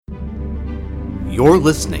You're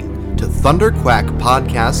listening to Thunderquack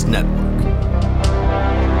Podcast Network.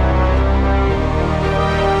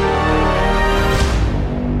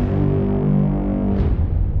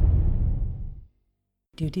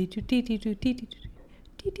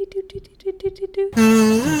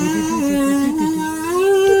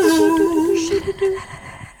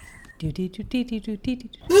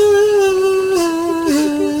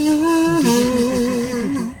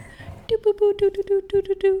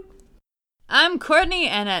 I'm Courtney,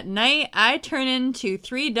 and at night I turn into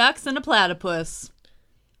 3 ducks and a platypus.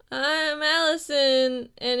 I'm Alison,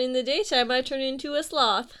 and in the daytime I turn into a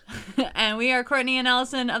sloth. And we are Courtney and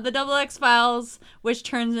Alison of the Double X Files, which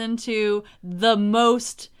turns into the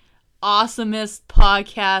most awesomest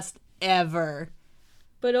podcast ever.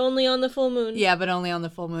 But only on the full moon. Yeah, but only on the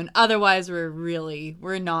full moon. Otherwise, we're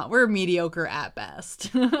mediocre at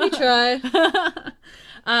best. We try.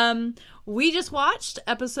 We just watched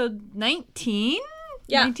episode 19?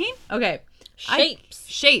 Yeah. 19? Okay.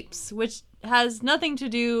 Shapes. Which has nothing to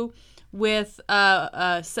do with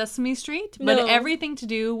Sesame Street, but No. everything to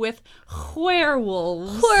do with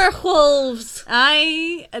werewolves. Werewolves.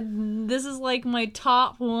 This is like my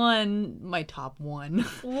top one.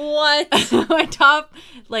 What? My top,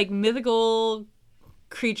 like, mythical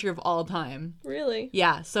creature of all time. Really?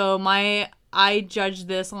 Yeah, so I judge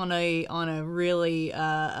this on a really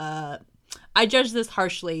I judge this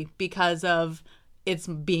harshly because of it's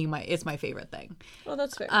my favorite thing. Oh,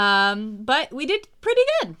 that's fair. But we did pretty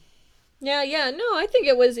good. Yeah. No, I think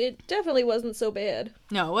it definitely wasn't so bad.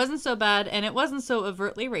 No, it wasn't so bad, and it wasn't so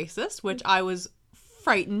overtly racist, which I was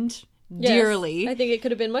frightened Yes, dearly. I think it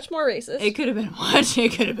could have been much more racist. It could have been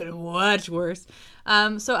much worse.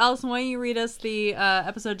 So Alison, why don't you read us the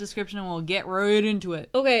episode description and we'll get right into it.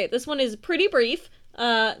 Okay, this one is pretty brief.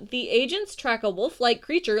 The agents track a wolf-like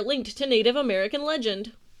creature linked to Native American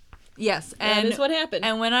legend. Yes, and that is what happened.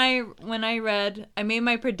 And when I read, I made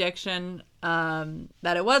my prediction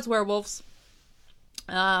that it was werewolves.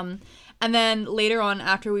 And then later on,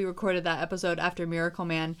 after we recorded that episode after Miracle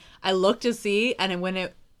Man, I looked to see, and when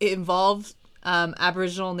it involved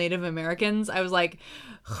Aboriginal Native Americans, I was like,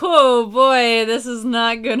 oh boy, this is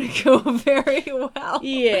not gonna go very well.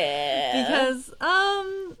 Yeah. Because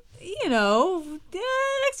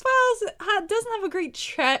X-Files doesn't have a great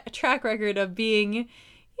track record of being,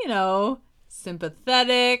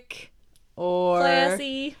 sympathetic or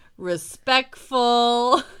classy,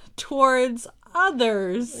 respectful towards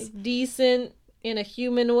others. like decent in a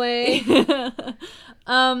human way.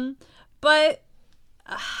 But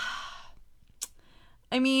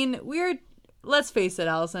I mean, let's face it,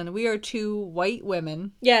 Alison, we are 2 white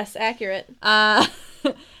women. Yes, accurate. And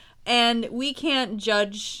we can't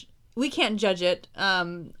judge it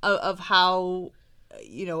of how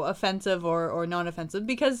offensive or non-offensive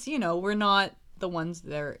because we're not the ones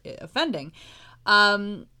that are offending.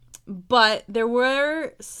 But there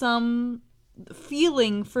were some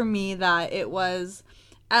feeling for me that it was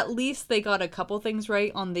at least they got a couple things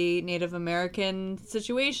right on the Native American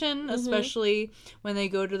situation, especially when they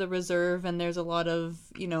go to the reserve and there's a lot of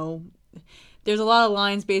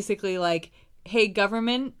lines basically like, hey,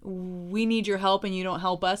 government, we need your help and you don't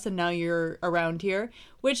help us and now you're around here,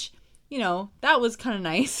 which, that was kind of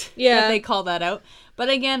nice. Yeah. That they call that out. But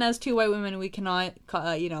again, as 2 white women, we cannot,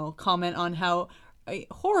 comment on how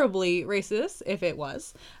horribly racist, if it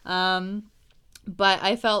was. But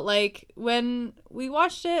I felt like when we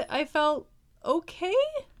watched it, I felt okay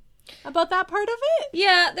about that part of it.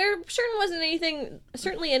 Yeah, there certainly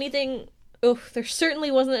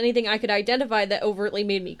wasn't anything I could identify that overtly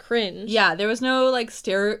made me cringe. Yeah, there was no, like,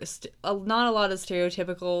 not a lot of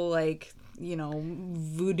stereotypical, like,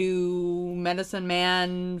 voodoo medicine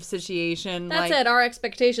man situation. That said, our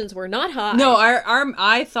expectations were not high. No,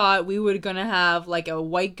 I thought we were gonna have, like, a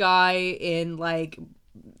white guy in, like,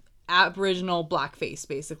 Aboriginal blackface,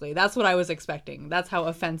 basically. That's what I was expecting. That's how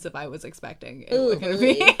offensive I was expecting it was going to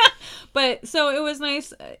be. But, so it was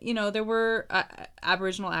nice. There were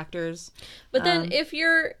Aboriginal actors. But then if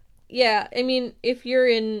you're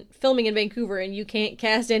in filming in Vancouver and you can't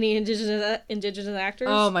cast any indigenous actors.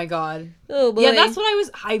 Oh my god. Oh boy. Yeah, that's what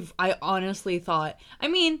I honestly thought. I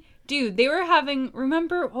mean, dude, they were having,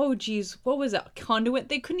 remember, what was that? Conduit?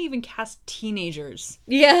 They couldn't even cast teenagers.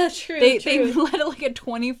 Yeah, true. They let like a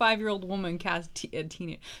 25-year-old woman cast a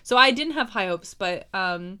teenager. So I didn't have high hopes, but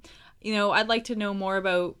I'd like to know more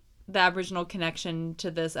about the Aboriginal connection to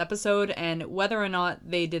this episode and whether or not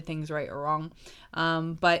they did things right or wrong.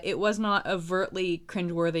 But it was not overtly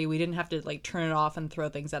cringeworthy. We didn't have to like turn it off and throw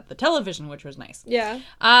things at the television, which was nice. Yeah.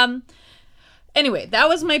 Anyway, that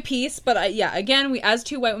was my piece, but again, we as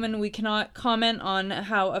two white women, we cannot comment on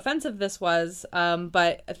how offensive this was,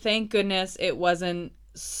 but thank goodness it wasn't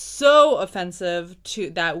so offensive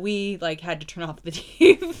that we, like, had to turn off the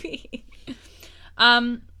TV.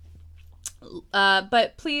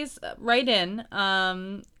 But please write in,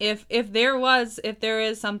 if there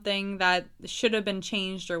is something that should have been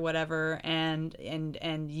changed or whatever, and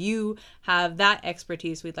you have that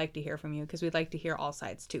expertise, we'd like to hear from you, because we'd like to hear all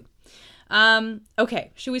sides too.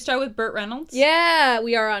 Okay, should we start with Burt Reynolds? Yeah,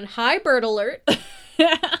 we are on high Burt alert.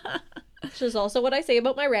 Which is also what I say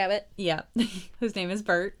about my rabbit. Yeah, whose name is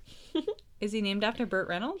Burt. Is he named after Burt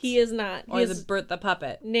Reynolds? He is not. Or is it Burt the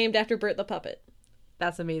puppet? Named after Burt the puppet.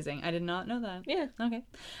 That's amazing. I did not know that. Yeah. Okay.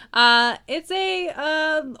 It's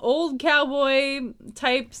a old cowboy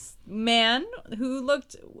type man who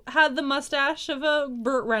had the mustache of a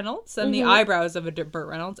Burt Reynolds and the eyebrows of a Burt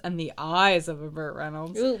Reynolds and the eyes of a Burt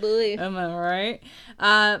Reynolds. Ooh, boy. Am I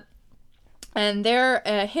right? And they're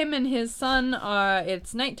him and his son.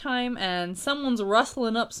 It's nighttime and someone's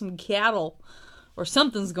rustling up some cattle, or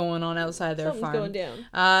something's going on outside their farm. Something's going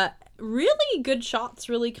down. Really good shots.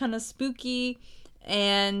 Really kind of spooky.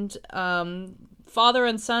 And father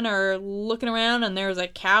and son are looking around, and there's a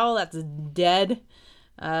cow that's dead.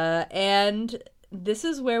 And this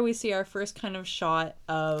is where we see our first kind of shot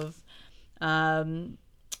of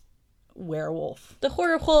werewolf. The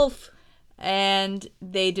horror wolf. And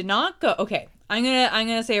they did not go. Okay, I'm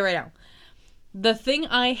gonna say it right now. The thing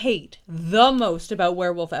I hate the most about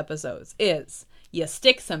werewolf episodes is you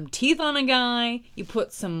stick some teeth on a guy, you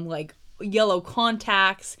put some like yellow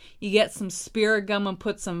contacts, you get some spirit gum and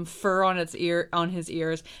put some fur on his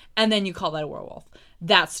ears, and then you call that a werewolf.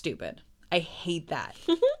 That's stupid. I hate that.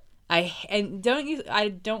 I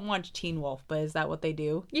don't watch Teen Wolf, but is that what they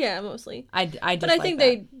do? Yeah, mostly. But I think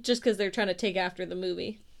they just because they're trying to take after the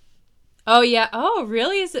movie. Oh yeah. Oh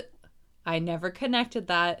really? Is it? I never connected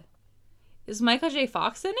that. Is Michael J.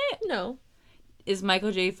 Fox in it? No. Is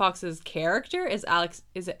Michael J. Fox's character? Is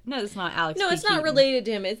it? No, it's not Alex. No, P. it's not Keaton. Related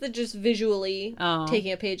to him. It's just visually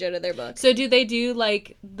taking a page out of their book. So do they do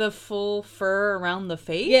like the full fur around the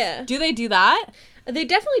face? Yeah. Do they do that? They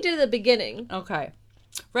definitely did at the beginning. Okay.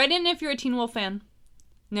 Write in if you're a Teen Wolf fan.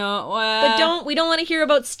 No, but we don't want to hear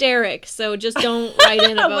about Steric, so just don't write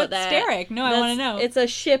in about What's that. Steric? No, I want to know. It's a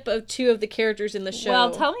ship of two of the characters in the show.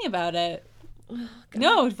 Well, tell me about it. Oh,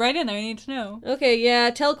 no, write in. I need to know. Okay,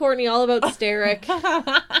 yeah, tell Courtney all about Steric.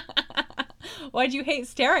 Why'd you hate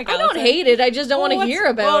Steric, I don't hate it. I just don't want to hear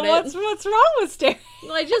about it. What's wrong with Steric?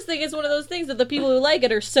 Well, I just think it's one of those things that the people who like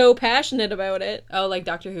it are so passionate about it. Oh, like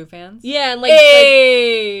Doctor Who fans? Yeah, and like...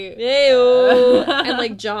 Hey! And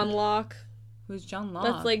like John Locke. Who's John Locke?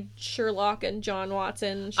 That's like Sherlock and John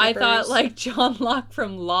Watson. Shippers. I thought like John Locke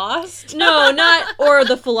from Lost. No, not... Or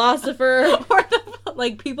The Philosopher. Or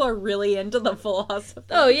like people are really into The Philosopher.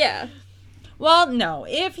 Oh, yeah. Well, no.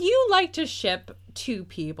 If you like to ship two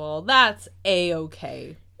people, that's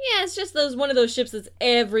A-okay. Yeah, it's just one of those ships that's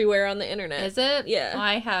everywhere on the internet. Is it? Yeah.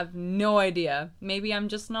 I have no idea. Maybe I'm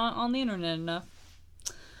just not on the internet enough.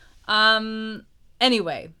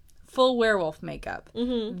 Anyway, full werewolf makeup.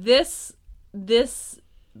 Mm-hmm. This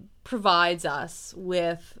provides us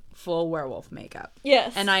with full werewolf makeup.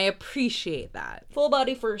 Yes. And I appreciate that. Full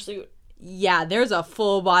body fursuit. Yeah, there's a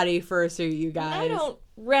full body fursuit, you guys. I don't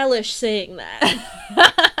relish saying that.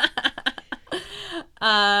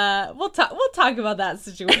 We'll talk about that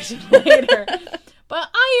situation later. But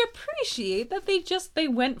I appreciate that they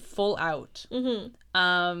went full out.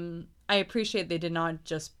 Mm-hmm. I appreciate they did not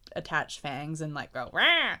just attach fangs and like go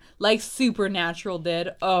rah, like Supernatural did.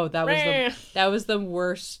 Oh, that was the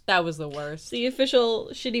worst. That was the worst. The official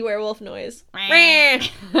shitty werewolf noise.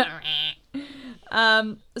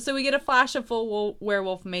 So we get a flash of full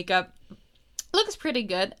werewolf makeup. Looks pretty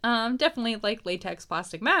good. Definitely like latex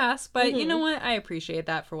plastic mask, but you know what? I appreciate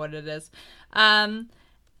that for what it is. And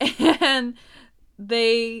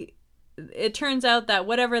it turns out that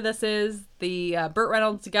whatever this is, the Burt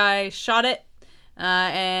Reynolds guy shot it,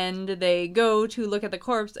 and they go to look at the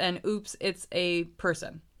corpse, and oops, it's a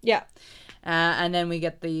person. Yeah. And then we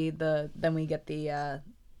get the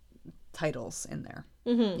titles in there.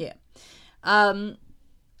 Mm-hmm. Yeah.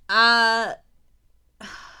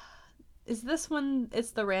 Is this one?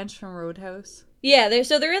 It's the ranch from Roadhouse. Yeah,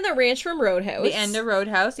 they're in the ranch from Roadhouse. The end of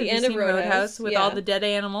Roadhouse. The end of Roadhouse with all the dead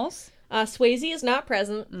animals. Swayze is not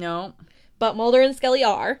present. No. But Mulder and Scully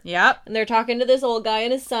are. Yep. And they're talking to this old guy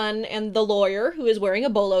and his son and the lawyer who is wearing a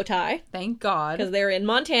bolo tie. Thank God. Because they're in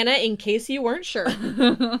Montana, in case you weren't sure.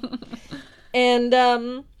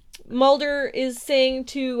 And Mulder is saying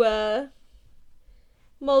to...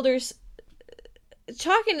 Mulder's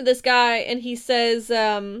talking to this guy, and he says,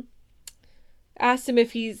 asked him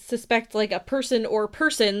if he suspects, like, a person or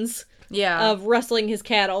persons of rustling his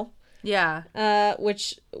cattle. Yeah.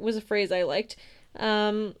 Which was a phrase I liked.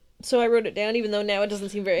 So I wrote it down, even though now it doesn't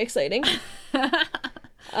seem very exciting.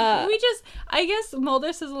 I guess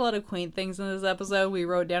Mulder says a lot of quaint things in this episode. We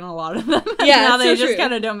wrote down a lot of them. Yeah, now they so just true.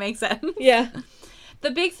 kind of don't make sense. Yeah.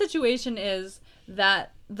 The big situation is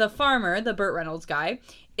that the farmer, the Burt Reynolds guy,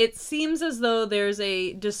 it seems as though there's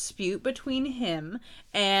a dispute between him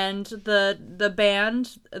and the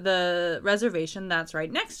band, the reservation that's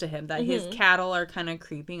right next to him, that his cattle are kind of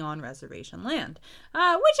creeping on reservation land,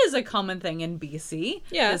 which is a common thing in BC.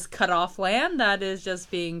 Yeah. This cut off land that is just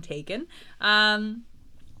being taken. And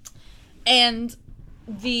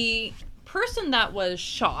the person that was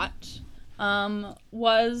shot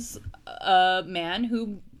was a man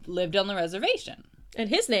who lived on the reservation. And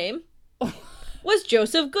his name was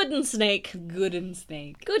Joseph Goodensnake.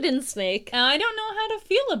 Goodensnake. And I don't know how to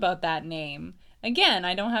feel about that name. Again,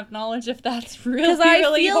 I don't have knowledge if that's really, Because I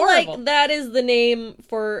really feel horrible. like that is the name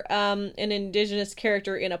for an indigenous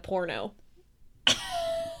character in a porno.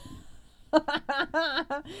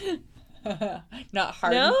 Not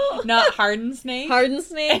Hardensnake.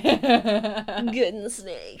 Hardensnake?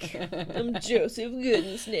 Goodensnake. I'm Joseph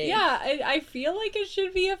Goodensnake. Yeah, I feel like it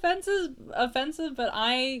should be offensive, but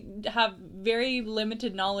I have very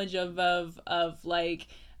limited knowledge of like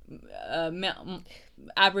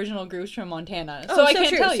Aboriginal groups from Montana, so I can't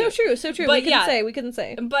tell you. So true. But We couldn't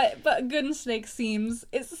say. But Goodensnake seems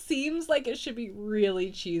like it should be really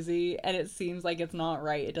cheesy, and it seems like it's not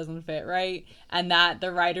right. It doesn't fit right, and that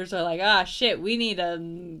the writers are like, shit, we need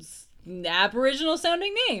an Aboriginal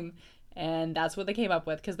sounding name, and that's what they came up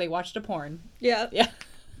with because they watched a porn. Yeah.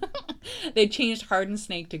 They changed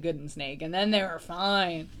Hardensnake to Goodensnake, and then they were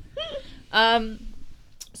fine.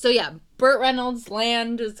 So yeah, Burt Reynolds'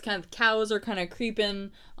 land is kind of, cows are kind of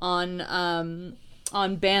creeping on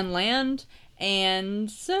band land, and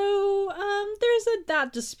so there's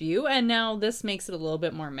that dispute, and now this makes it a little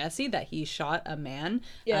bit more messy that he shot a man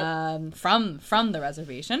from the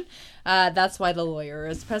reservation. That's why the lawyer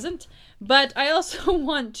is present. But I also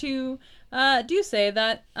want to do say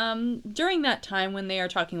that during that time when they are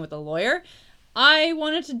talking with the lawyer, I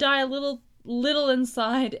wanted to die a little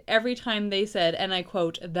inside every time they said, and I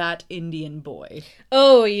quote, "that Indian boy."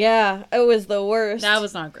 Oh yeah, it was the worst. That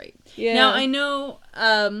was not great. Yeah. Now I know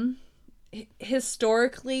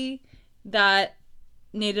historically that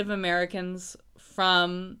Native Americans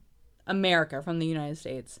from America, from the United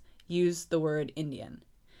States, use the word Indian,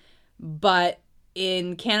 but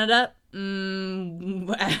in Canada, not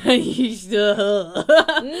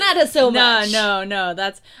so much. No.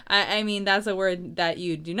 That's I mean that's a word that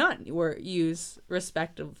you do not use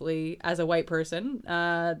respectively as a white person.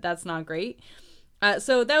 That's not great.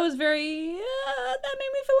 So that was very that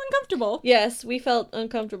made me feel uncomfortable. Yes, we felt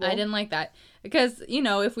uncomfortable. I didn't like that because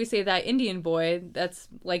if we say that Indian boy, that's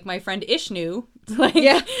like my friend Ishnu. Like,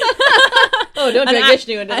 yeah. Oh, don't drag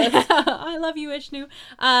Ishnu into this. I love you, Ishnu.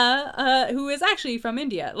 Who is actually from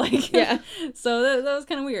India. Like, yeah. So that was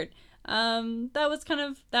kind of weird. That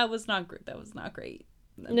was not great.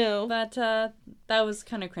 No. But that was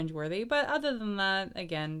kind of cringeworthy. But other than that,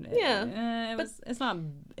 again, it's not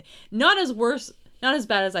as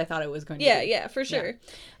bad as I thought it was going to be. Yeah, for sure.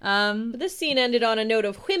 Yeah. But this scene ended on a note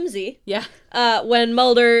of whimsy. Yeah. When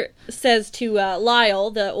Mulder says to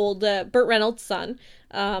Lyle, the old Burt Reynolds' son,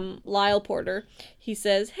 Lyle Porter, he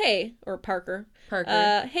says, "Hey," or Parker.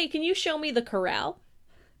 "Hey, can you show me the corral?"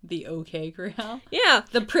 The okay corral? Yeah.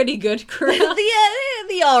 The pretty good corral?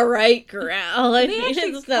 the alright corral. I mean,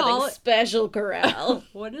 actually it's nothing it... special corral.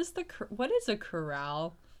 What is a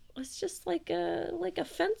corral? It's just like a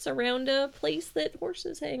fence around a place that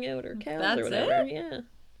horses hang out or cows That's or whatever. It? Yeah.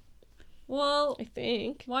 Well, I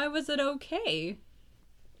think. Why was it okay?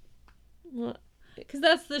 What? Because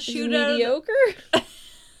that's the shootout. Mediocre?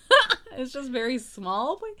 It's just very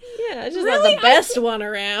small. Yeah, it's just not the best one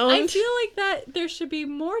around. I feel like that there should be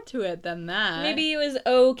more to it than that. Maybe it was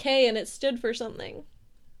okay and it stood for something.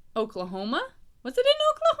 Oklahoma? Was it in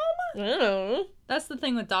Oklahoma? I don't know. That's the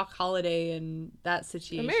thing with Doc Holliday and that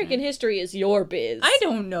situation. American history is your biz. I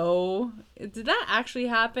don't know. Did that actually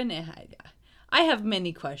happen? I have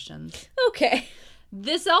many questions. Okay.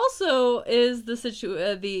 This also is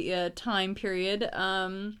the time period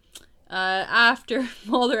after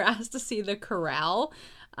Mulder asked to see the corral.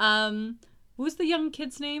 Who's the young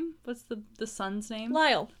kid's name? What's the son's name?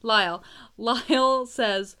 Lyle. Lyle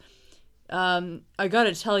says, I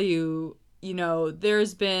gotta tell you,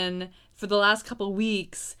 there's been, for the last couple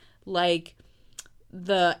weeks, like,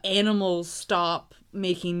 the animals stop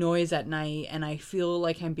making noise at night and I feel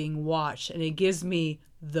like I'm being watched and it gives me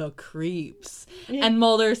the creeps. Yeah. And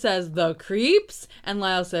Mulder says, the creeps? And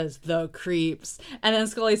Lyle says, the creeps. And then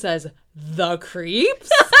Scully says, the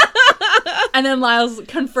creeps? And then Lyle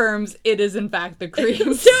confirms it is in fact the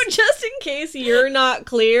creeps. So just in case you're not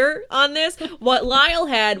clear on this, what Lyle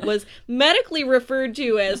had was medically referred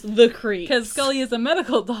to as the creeps. Because Scully is a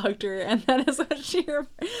medical doctor, and that is what she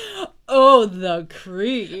Oh, the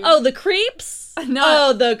creeps. Oh, the creeps?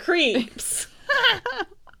 Oh, the creeps.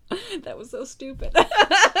 That was so stupid.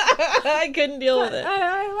 I couldn't deal with it.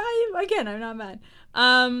 Again, I'm not mad.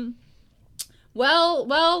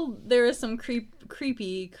 Well, there is some creep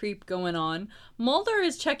going on. Mulder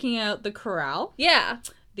is checking out the corral. Yeah.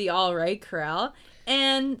 The all right corral.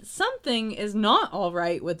 And something is not all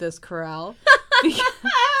right with this corral. See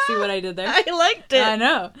what I did there? I liked it. I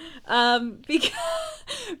know.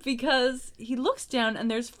 Because he looks down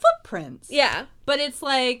and there's footprints. Yeah. But it's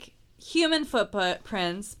like human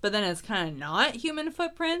footprints, but then it's kind of not human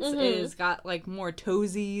footprints. Mm-hmm. It's got like more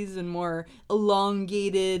toesies and more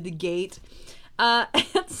elongated gait.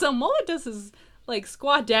 So Mulder does his like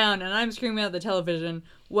squat down, and I'm screaming at the television.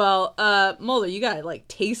 Well, Mulder, you gotta like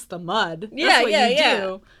taste the mud. That's what you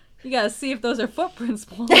do. You gotta see if those are footprints,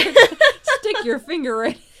 Mulder. Stick your finger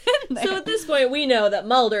right in there. So at this point, we know that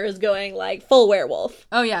Mulder is going like full werewolf.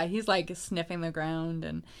 Oh yeah, he's like sniffing the ground.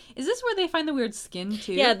 And is this where they find the weird skin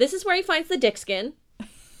too? Yeah, this is where he finds the dick skin.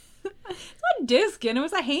 It's not dick skin. It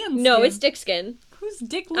was a hand skin. No, it's dick skin. Whose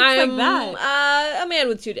dick looks like that? A man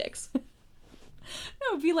with 2 dicks.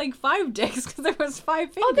 No, it'd be like 5 dicks because there was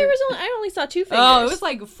 5 fingers. Oh, I only saw 2 fingers. Oh, it was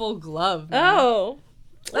like a full glove. Man. Oh.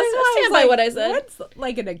 I stand by what I said. What's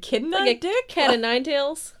like an echidna like a dick? Cat of 9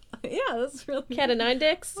 tails? Yeah, that's really... Cat of 9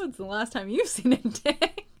 dicks? When's the last time you've seen a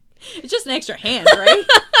dick? It's just an extra hand, right?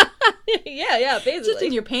 yeah, basically. It's just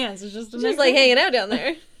in your pants. It's just like hanging out down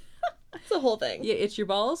there. That's the whole thing. You itch your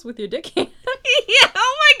balls with your dick hand. Yeah,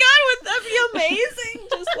 oh my god, would that be amazing?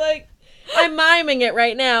 Just like... I'm miming it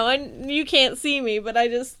right now, and you can't see me, but I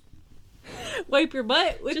just... Wipe your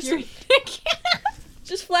butt with your dick hand.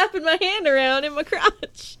 Just flapping my hand around in my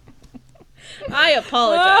crotch. I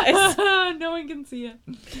apologize. No one can see it.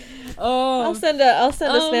 Oh, I'll send a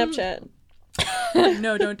Snapchat.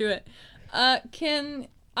 No, don't do it. Can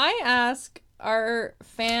I ask our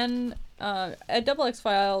fan, Double X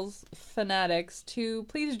Files fanatics to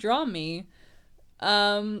please draw me,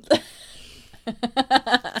 a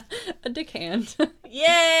dick hand?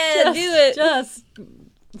 Yeah, do it. Just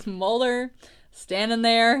Mulder standing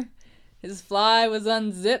there. His fly was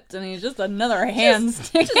unzipped, and he's just another hand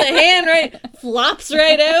sticking. Just a hand flops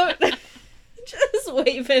right out. Just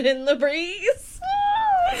waving in the breeze.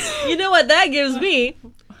 You know what that gives me?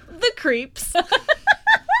 The creeps.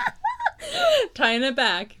 Tying it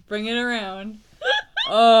back, bringing it around.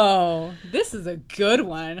 Oh, this is a good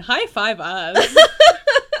one. High five us.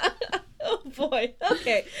 Oh boy.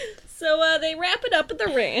 Okay. So they wrap it up at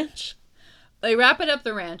the ranch. They wrap it up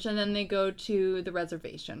the ranch, and then they go to the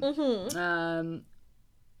reservation. Mm-hmm.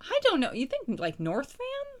 I don't know. You think, like, North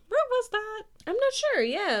Van? Where was that? I'm not sure.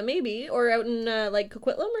 Yeah, maybe. Or out in, like,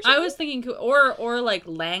 Coquitlam or something? I was thinking, or like,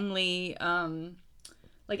 Langley.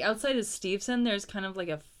 Like, outside of Steveston, there's kind of, like,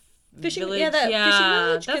 a fishing village. Yeah, that fishing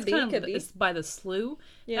village? That's could be. It's by the slough.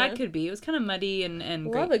 Yeah. That could be. It was kind of muddy and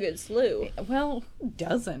Love great. a good slough. Well, who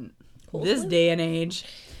doesn't? Cool this slough? Day and age.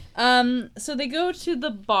 So they go to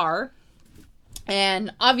the bar.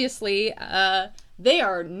 And obviously, they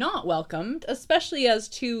are not welcomed, especially as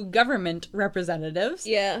 2 government representatives.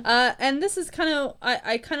 Yeah. And this is kind of,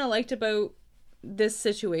 I kind of liked about this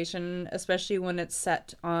situation, especially when it's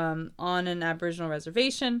set on an Aboriginal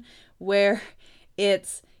reservation, where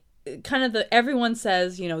it's kind of everyone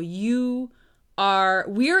says, you know,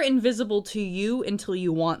 we're invisible to you until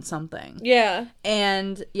you want something. Yeah.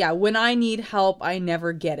 And yeah, when I need help, I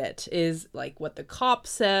never get it, is like what the cop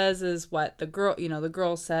says, is what the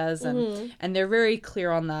girl says. And they're very clear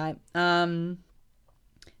on that.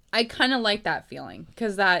 I kind of like that feeling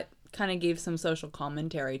because that kind of gave some social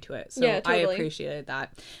commentary to it. So yeah, totally. I appreciated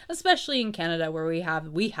that, especially in Canada where we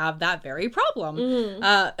have that very problem,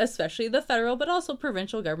 especially the federal but also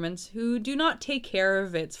provincial governments who do not take care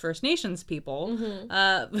of its First Nations people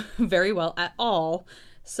very well at all.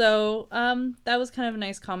 So that was kind of a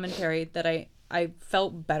nice commentary that I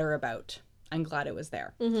felt better about. I'm glad it was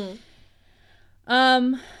there.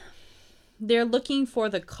 They're looking for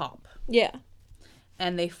the cop. Yeah.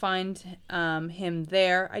 And they find him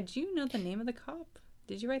there. Do you know the name of the cop?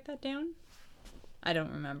 Did you write that down? I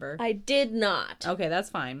don't remember. I did not. Okay, that's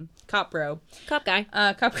fine. Cop bro. Cop guy.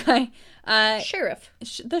 Cop guy. Sheriff.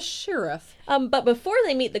 The sheriff. But before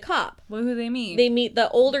they meet the cop, What do they meet? they meet the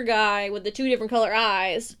older guy with the 2 different color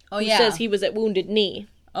eyes. Who says he was at Wounded Knee.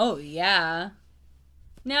 Oh, yeah.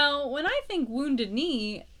 Now, when I think Wounded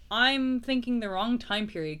Knee, I'm thinking the wrong time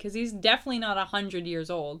period, because he's definitely not 100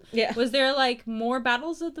 years old. Yeah. Was there, like, more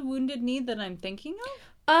battles at the Wounded Knee than I'm thinking of?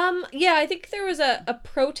 Yeah, I think there was a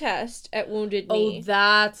protest at Wounded Knee. Oh,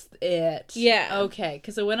 that's it. Yeah. Okay,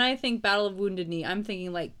 because when I think Battle of Wounded Knee, I'm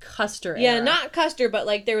thinking, like, Custer era. Yeah, not Custer, but,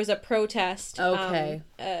 like, there was a protest. Okay.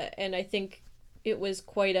 And I think it was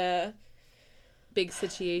quite a big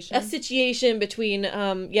situation. A situation between,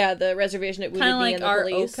 the reservation at Wounded Knee like and the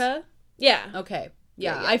police. Kind of like our Oka? Yeah. Okay.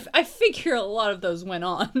 Yeah. I figure a lot of those went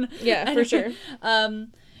on. Yeah, for sure.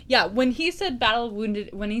 When he said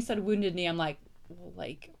Wounded Knee, I'm like, well,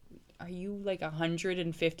 like, are you like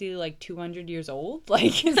 150, like 200 years old?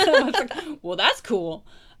 Like, so I was like, well, that's cool.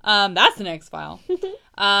 That's an X-File.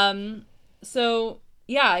 So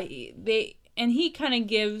yeah, he kind of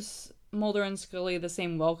gives Mulder and Scully the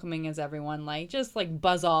same welcoming as everyone, like just like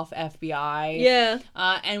buzz off FBI. Yeah.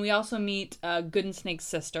 And we also meet Good Snake's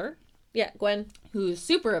sister. Yeah, Gwen. Who's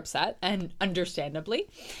super upset, and understandably.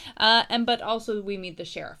 But also we meet the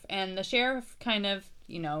sheriff. And the sheriff kind of,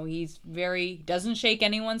 doesn't shake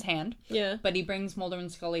anyone's hand. Yeah. But he brings Mulder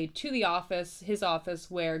and Scully to his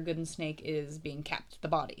office where Good and Snake is being kept, the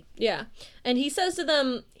body. Yeah. And he says to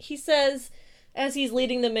them, as he's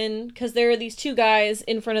leading them in, because there are these 2 guys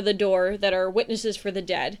in front of the door that are witnesses for the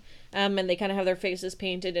dead, and they kind of have their faces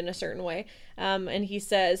painted in a certain way. And he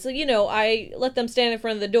says, I let them stand in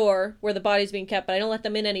front of the door where the body's being kept, but I don't let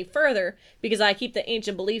them in any further because I keep the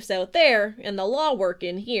ancient beliefs out there and the law work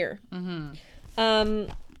in here. Mm-hmm.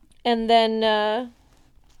 And then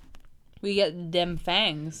we get them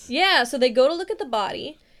fangs. Yeah, so they go to look at the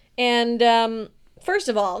body, and first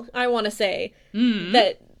of all, I want to say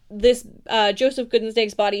that this Joseph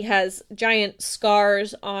Goodenstake's body has giant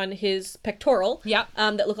scars on his pectoral. Yep.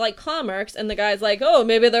 That look like claw marks, and the guy's like, oh,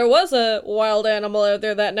 maybe there was a wild animal out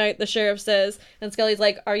there that night, the sheriff says. And Scully's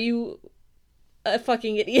like, are you a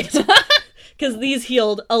fucking idiot? Because these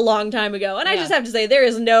healed a long time ago. And I just have to say, there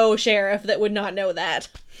is no sheriff that would not know that.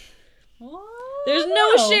 What? There's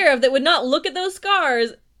no sheriff that would not look at those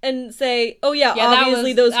scars and say, oh yeah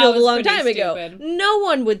obviously those healed a long time ago. No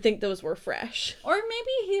one would think those were fresh. Or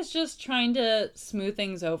maybe he's just trying to smooth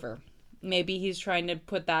things over. Maybe he's trying to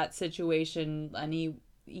put that situation, and he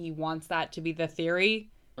wants that to be the theory.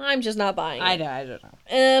 I'm just not buying it. I don't know.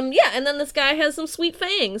 And then this guy has some sweet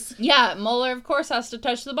fangs. Yeah, Mueller, of course, has to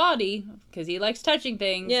touch the body, because he likes touching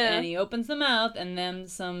things. Yeah. And he opens the mouth, and then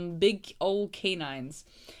some big old canines.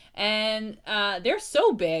 And they're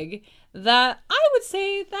so big that I would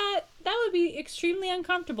say that would be extremely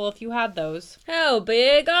uncomfortable if you had those. How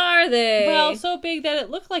big are they? Well, so big that it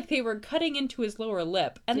looked like they were cutting into his lower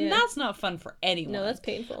lip. And that's not fun for anyone. No, that's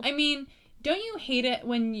painful. I mean, don't you hate it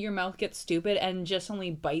when your mouth gets stupid and just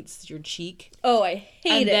only bites your cheek? Oh, I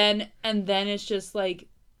hate it. And then it's just like,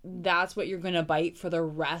 that's what you're gonna bite for the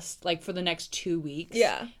rest, like for the next 2 weeks.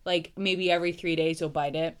 Yeah. Like maybe every 3 days you'll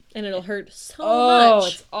bite it. And it'll hurt so much. Oh,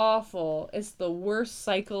 it's awful. It's the worst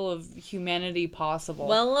cycle of humanity possible.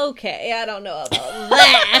 Well, okay. I don't know about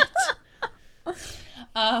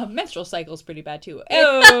that. Menstrual cycle's pretty bad too.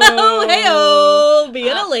 Oh, hey-oh,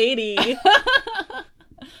 being a lady.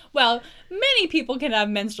 Well, many people can have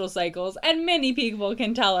menstrual cycles, and many people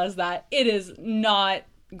can tell us that it is not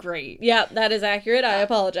great. Yeah, that is accurate. I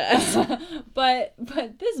apologize. but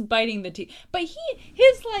this biting the teeth. But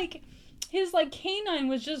his canine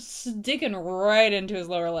was just sticking right into his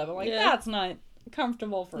lower lip. I'm like, that's not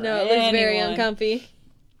comfortable for anyone. No, it looks very uncomfy.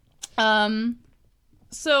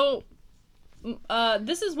 So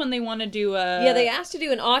this is when they want to do they asked to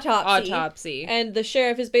do an autopsy. And the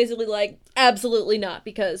sheriff is basically like, absolutely not,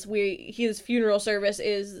 because his funeral service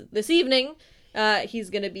is this evening. He's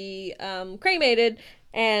going to be cremated,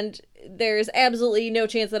 and there's absolutely no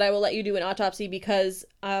chance that I will let you do an autopsy because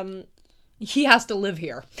he has to live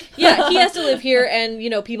here. Yeah, he has to live here, and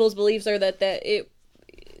people's beliefs are that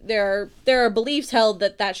there are beliefs held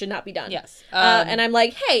that should not be done. Yes. And I'm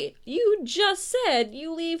like, hey, you just said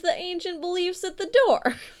you leave the ancient beliefs at the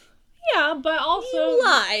door. Yeah, but also you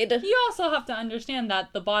lied. You also have to understand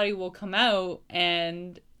that the body will come out,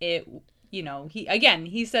 and it,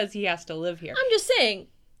 he says he has to live here. I'm just saying,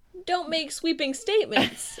 don't make sweeping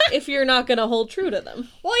statements if you're not going to hold true to them.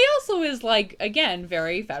 Well, he also is, like, again,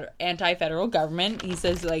 very anti-federal government. He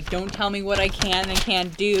says, like, don't tell me what I can and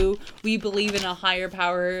can't do. We believe in a higher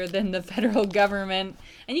power than the federal government.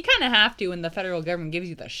 And you kind of have to when the federal government gives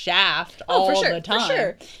you the shaft all the time. For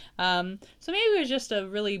sure. So maybe it was just a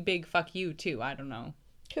really big fuck you, too. I don't know.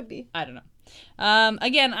 Could be. I don't know.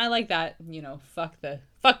 Again, I like that, you know, fuck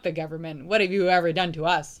the government. What have you ever done to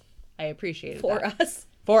us? I appreciate it. For us.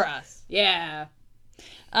 For us. Yeah.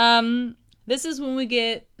 This is when we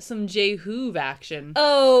get some J. Hoove action.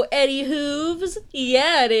 Oh, Eddie Hooves?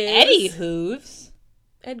 Yeah, it is. Eddie Hooves?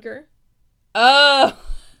 Edgar. Oh.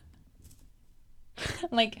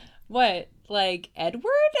 Like, what? Like,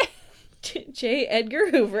 Edward? J.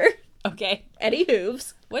 Edgar Hoover. Okay. Eddie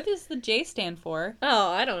Hooves. What does the J stand for?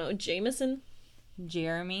 Oh, I don't know. Jameson.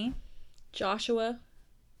 Jeremy. Joshua.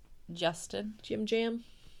 Justin. Jim Jam.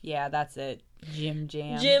 Yeah, that's it. Jim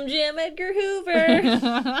Jam. Jim Jam Edgar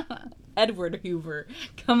Hoover. Edward Hoover.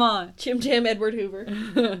 Come on. Jim Jam Edward Hoover.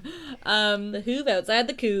 The Hoove outside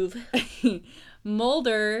the Coove.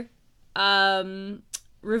 Mulder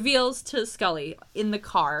reveals to Scully in the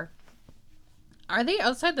car. Are they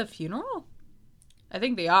outside the funeral? I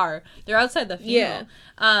think they are. They're outside the funeral.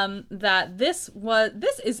 Yeah. That this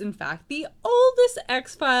is in fact the oldest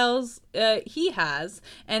X-Files he has,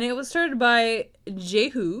 and it was started by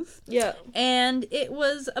J. Hoove. Yeah. And it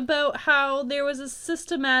was about how there was a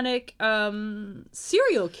systematic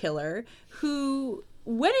serial killer who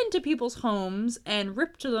went into people's homes and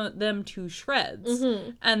ripped them to shreds,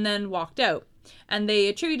 and then walked out. And they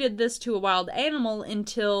attributed this to a wild animal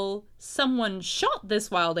until someone shot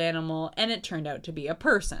this wild animal and it turned out to be a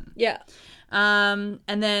person. Yeah. And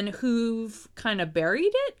then Hoove kind of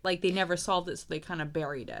buried it. Like, they never solved it, so they kind of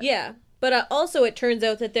buried it. Yeah. But also it turns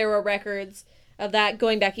out that there were records of that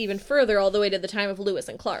going back even further, all the way to the time of Lewis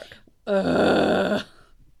and Clark.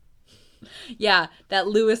 Yeah, that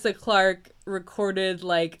Lewis and Clark recorded,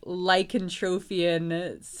 like,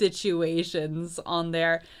 lycanthropian situations on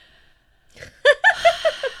there.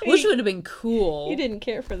 Which would have been cool. You didn't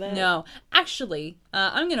care for that. No. Actually,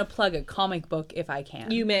 I'm going to plug a comic book if I can.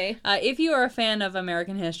 You may. If you are a fan of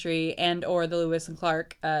American history and or the Lewis and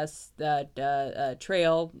Clark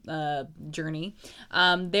trail journey,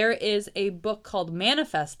 there is a book called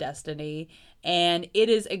Manifest Destiny, and it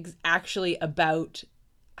is actually about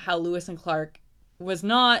how Lewis and Clark was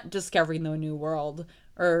not discovering the new world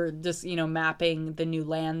or just, you know, mapping the new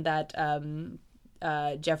land that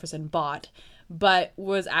Jefferson bought, but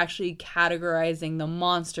was actually categorizing the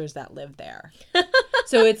monsters that live there.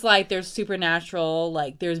 So it's like there's supernatural,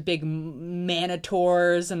 like there's big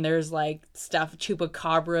manitors, and there's like stuff,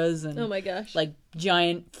 chupacabras, and oh my gosh, like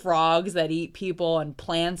giant frogs that eat people and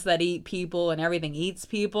plants that eat people, and everything eats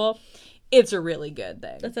people. It's a really good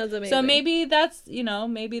thing. That sounds amazing. So maybe that's, you know,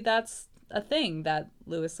 maybe that's a thing that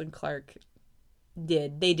Lewis and Clark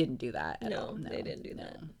did. They didn't do that at all. No, they didn't do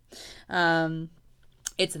that.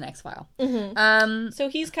 It's an X-File. So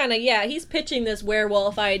he's kind of, he's pitching this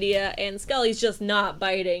werewolf idea, and Scully's just not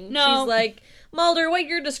biting. No. She's like, Mulder, what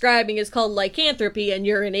you're describing is called lycanthropy, and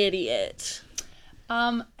you're an idiot.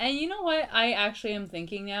 And you know what I actually am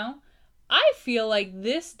thinking now? I feel like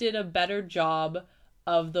this did a better job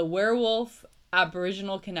of the werewolf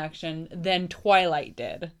aboriginal connection than Twilight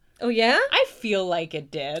did. Oh, yeah? I feel like it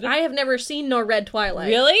did. I have never seen nor read Twilight.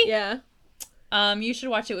 Really? Yeah. You should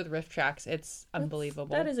watch it with riff tracks. It's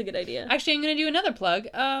unbelievable. That is a good idea. Actually, I'm going to do another plug.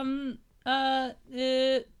 I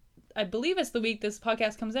believe it's the week this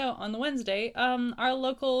podcast comes out on the Wednesday. Our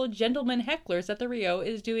local gentleman hecklers at the Rio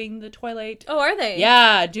is doing the Twilight. Oh, are they?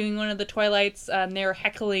 Yeah, doing one of the Twilights. They're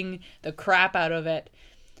heckling the crap out of it.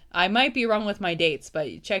 I might be wrong with my dates,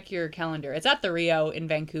 but check your calendar. It's at the Rio in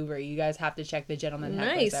Vancouver. You guys have to check the gentleman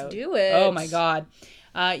hecklers out. Nice, do it. Oh my god.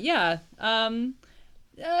 Yeah.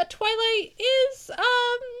 Twilight is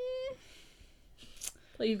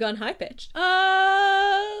Well, you've gone high pitched.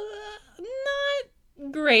 not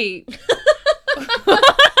great.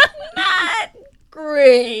 Not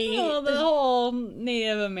great. Well, the whole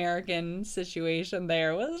Native American situation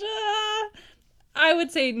there was, I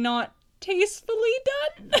would say, not tastefully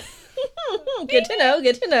done. Good to know.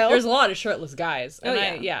 Good to know. There's a lot of shirtless guys.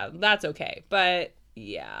 And yeah, that's okay. But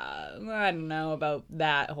yeah, I don't know about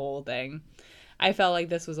that whole thing. I felt like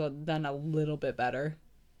this was done a little bit better.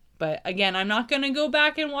 But again, I'm not going to go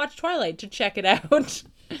back and watch Twilight to check it out.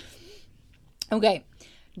 Okay.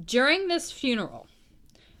 During this funeral.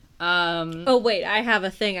 Oh, wait. I have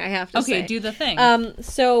a thing I have to say. Okay, do the thing.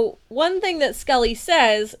 So one thing that Scully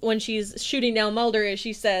says when she's shooting down Mulder is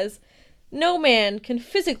she says, "No man can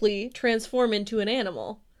physically transform into an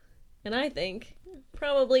animal." And I think,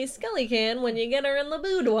 probably Scully can when you get her in the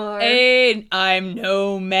boudoir. Hey, I'm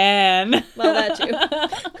no man. Well, that too.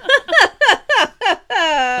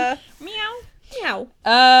 Meow. Meow.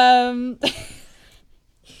 I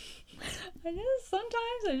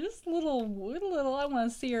just little, I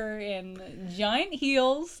want to see her in giant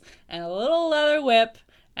heels and a little leather whip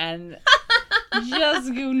and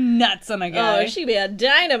just go nuts on a guy. Oh, she'd be a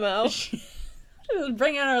dynamo. Just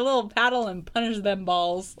bring out her little paddle and punish them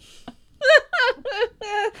balls.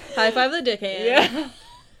 High five the dickhand. Yeah.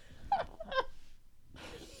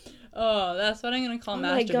 Oh, that's what I'm going to call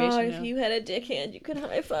masturbation. Oh my god, now. if you had a dickhand, you could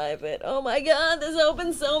high five it. Oh my god, this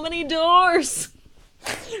opens so many doors.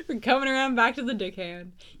 We're coming around back to the dick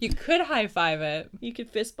hand. You could high five it. You could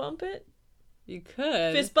fist bump it. You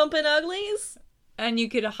could. Fist bumping uglies. And you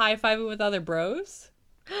could high five it with other bros.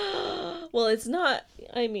 Well, it's not.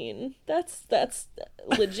 I mean, that's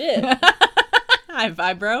legit. High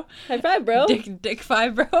five, bro. High five, bro. Dick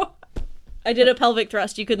five, bro. I did a pelvic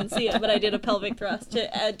thrust. You couldn't see it, but I did a pelvic thrust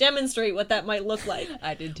to demonstrate what that might look like.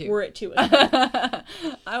 I did too. Were it to it.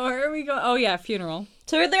 Where are we going? Oh yeah, funeral.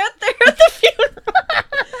 So they're at the funeral.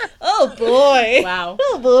 Oh boy. Wow.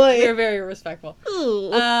 Oh boy. We're very respectful.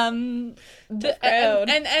 Ooh. And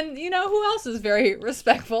you know who else is very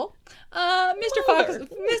respectful? Mr.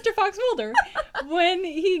 Fox Mulder, when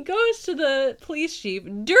he goes to the police chief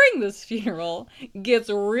during this funeral, gets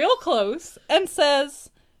real close and says,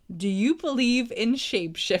 "Do you believe in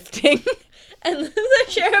shape-shifting?" And the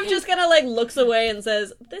sheriff just kind of like looks away and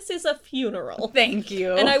says, "This is a funeral." Thank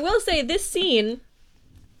you. And I will say this scene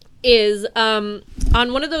is on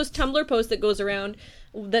one of those Tumblr posts that goes around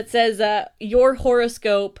that says your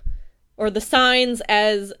horoscope or the signs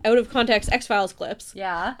as out of context X-Files clips.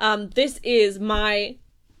 Yeah. This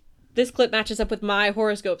clip matches up with my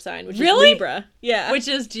horoscope sign, which Really? is Libra. Yeah. Which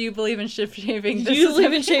is, do you believe in shape-shifting? Do you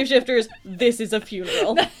believe in shapeshifters? This is a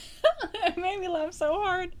funeral. It made me laugh so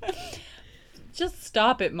hard. Just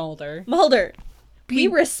stop it, Mulder. Mulder, be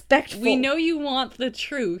respectful. We know you want the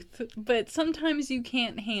truth, but sometimes you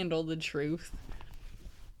can't handle the truth.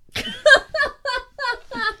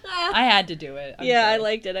 I had to do it. I'm yeah, sorry. I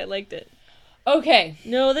liked it. Okay.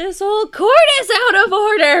 No, this whole court is out of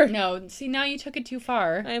order. No, see, now you took it too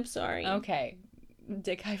far. I'm sorry. Okay.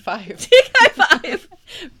 Dick high five. Dick high five.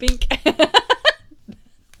 Bink.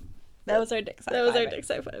 That was our dick high five. That was our dick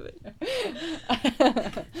high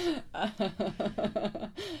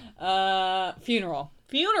five. Funeral.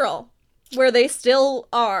 Where they still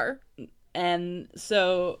are. And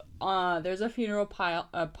so, there's a funeral pyre.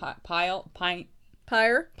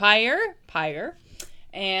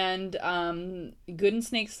 And, Good and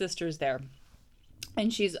Snake's sister's there.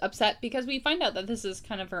 And she's upset because we find out that this is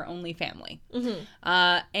kind of her only family. Mm-hmm.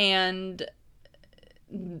 And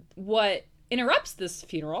what interrupts this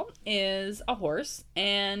funeral is a horse,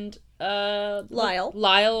 and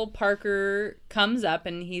Lyle Parker comes up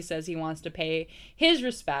and he says he wants to pay his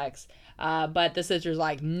respects, but the sister's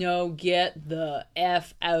like, no, get the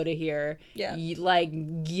F out of here. Yeah.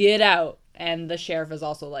 Get out. And the sheriff is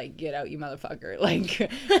also like, get out, you motherfucker.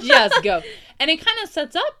 Just go. And it kind of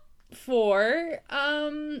sets up for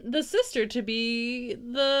the sister to be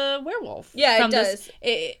the werewolf. Yeah, it does.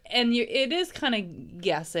 It is kind of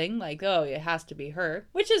guessing, like, oh, it has to be her,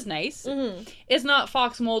 which is nice. Mm-hmm. It's not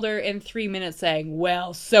Fox Mulder in 3 minutes saying,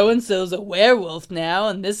 well, so-and-so's a werewolf now,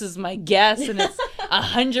 and this is my guess, and it's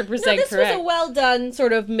 100% correct. No, this was a well-done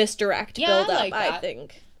sort of misdirect build-up, I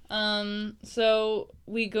think. So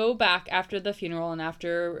we go back after the funeral and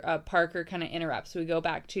after Parker kind of interrupts. We go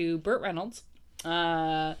back to Burt Reynolds.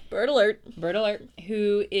 Bird alert,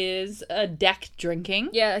 who is deck drinking.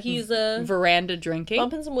 Yeah, he's veranda drinking.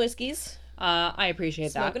 Bumping some whiskeys. I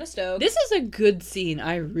appreciate that. Smoking a stove. This is a good scene.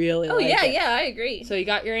 I really like it. Yeah, I agree. So you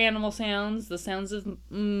got your animal sounds, the sounds of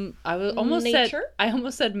I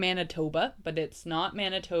almost said Manitoba, but it's not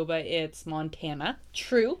Manitoba, it's Montana.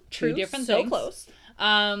 True. Two different so things. Close.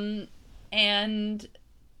 And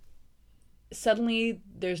suddenly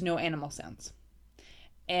there's no animal sounds.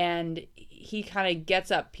 And he kind of gets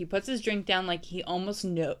up. He puts his drink down like he almost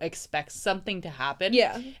expects something to happen.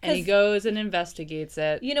 Yeah. And he goes and investigates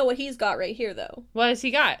it. You know what he's got right here, though? What has he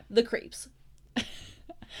got? The creeps.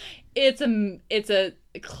 It's a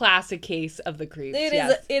classic case of the creeps.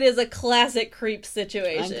 It is a classic creep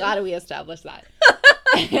situation. I'm glad we established that.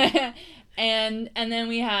 and then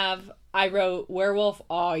we have, I wrote, werewolf,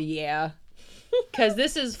 oh yeah. Because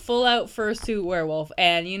this is full out fursuit werewolf.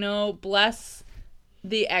 And, bless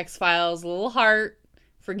the X-Files little heart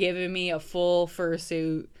for giving me a full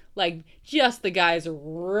fursuit Like, just the guys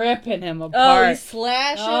ripping him apart. Oh, he's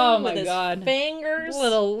slashing with his fingers.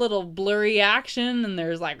 Little blurry action, and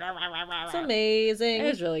there's like... It's amazing. It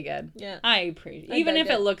was really good. Yeah. I appreciate it. Even if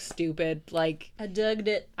it looks stupid, like... I dug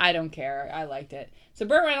it. I don't care. I liked it. So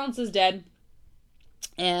Burt Reynolds is dead.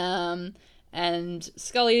 And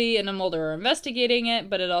Scully and Mulder are investigating it,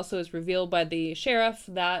 but it also is revealed by the sheriff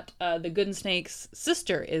that the Goodsnake's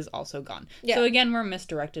sister is also gone. Yeah. So again, we're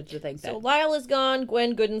misdirected to think that. So Lyle is gone,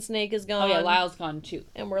 Gwen Goodensnake is gone. Oh yeah, Lyle's gone too.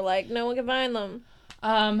 And we're like, no one can find them.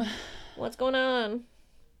 What's going on?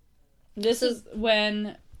 This is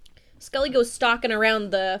when Scully goes stalking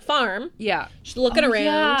around the farm. Yeah. She's looking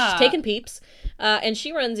around, she's taking peeps, and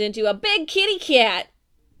she runs into a big kitty cat.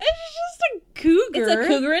 It's just a cougar. It's a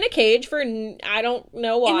cougar in a cage for, I don't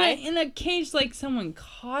know why. In a cage, like, someone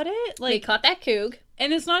caught it? Like, they caught that coug.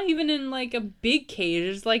 And it's not even in, like, a big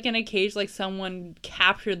cage. It's, like, in a cage, like, someone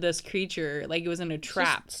captured this creature. Like, it was in a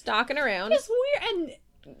trap. Just stalking around. It's weird. And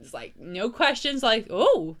it's, like, no questions. Like,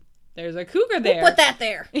 oh, there's a cougar there. Who put that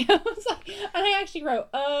there? Yeah, and I actually wrote,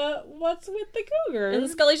 what's with the cougar? And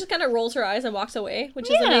Scully just kind of rolls her eyes and walks away, which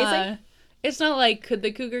is amazing. It's not like, could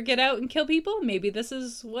the cougar get out and kill people? Maybe this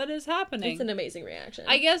is what is happening. It's an amazing reaction.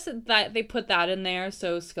 I guess that they put that in there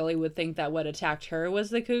so Scully would think that what attacked her was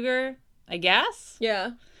the cougar. I guess?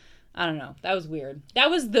 Yeah. I don't know. That was weird. That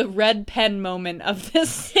was the red pen moment of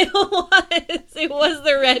this. It was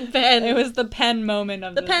the red pen. It was the pen moment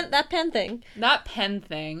of that pen thing. That pen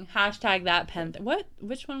thing. Hashtag that pen thing. What?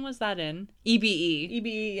 Which one was that in? EBE.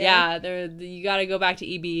 EBE, yeah. Yeah, you gotta go back to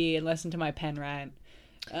EBE and listen to my pen rant.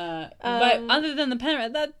 But other than the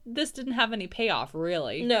pen, this didn't have any payoff,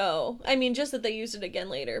 really. No, I mean just that they used it again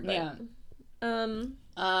later. But,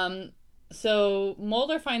 yeah. So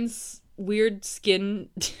Mulder finds weird skin,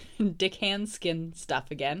 dickhand skin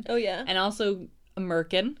stuff again. Oh yeah. And also a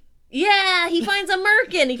merkin. Yeah, he finds a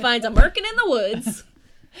merkin. He finds a merkin in the woods.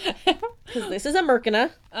 Because this is a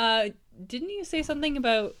merkina. Didn't you say something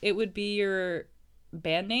about it would be your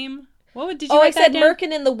band name? Did you I said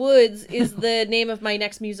Merkin in the Woods is the name of my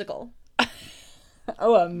next musical.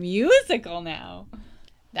 Oh, a musical now.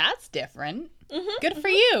 That's different. Mm-hmm, good for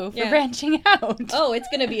you for branching out. Oh, it's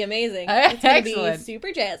going to be amazing. It's going to be super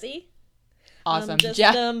jazzy. Awesome. I'm just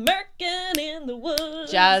a merkin in the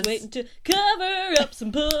woods. Jazz. Waiting to cover up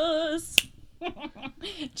some puss.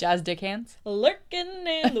 Jazz dick hands. Lurking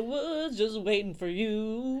in the woods, just waiting for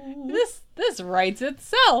you. This writes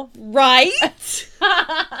itself. Right?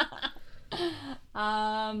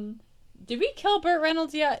 Did we kill Burt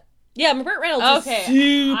Reynolds yet? Yeah, Burt Reynolds is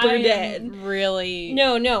super dead. Really?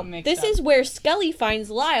 No. This is where Scully finds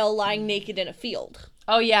Lyle lying naked in a field.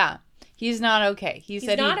 Oh yeah. He's not okay. He's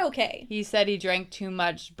not okay. He said he drank too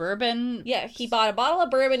much bourbon. Yeah, he bought a bottle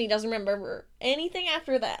of bourbon. He doesn't remember anything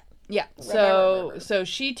after that. Yeah. So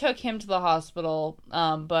she took him to the hospital,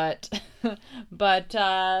 but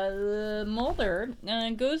Mulder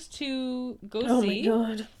goes to see. Oh my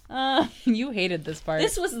god. You hated this part.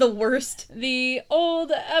 This was the worst. The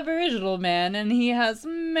old Aboriginal man, and he has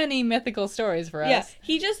many mythical stories for us. Yeah.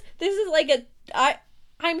 This is like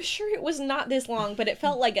I'm sure it was not this long, but it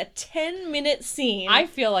felt like a 10-minute scene. I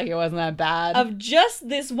feel like it wasn't that bad. Of just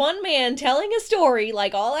this one man telling a story,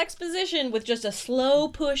 like all exposition, with just a slow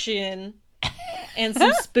push-in and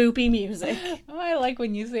some spoopy music. Oh, I like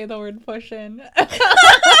when you say the word push-in.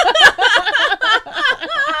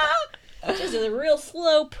 Just a real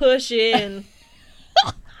slow push-in.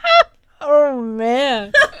 Oh,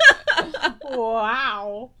 man.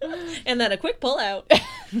 Wow. And then a quick pull-out.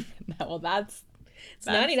 Well, that's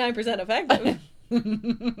 99% effective.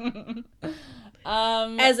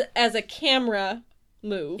 As a camera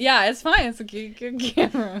move. Yeah, it's fine. It's a good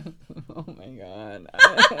camera. Oh my god.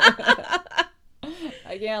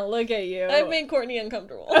 I can't look at you. I've made Courtney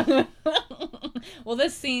uncomfortable. Well,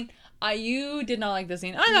 this scene, you did not like this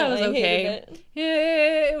scene. I thought it was okay. Hated it.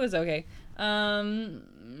 Yeah, it was okay.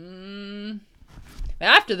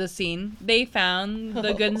 After the scene, they found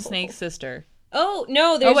the Goodsnake's sister. Oh,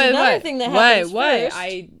 no, there's another thing that happens first.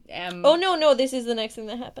 I am... Oh, no, this is the next thing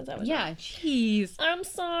that happens. Jeez. I'm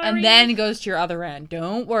sorry. And then it goes to your other end.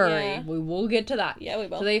 Don't worry. Yeah. We will get to that. Yeah, we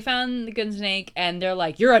will. So they found the Goodsnake, and they're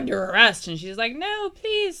like, you're under arrest. And she's like, no,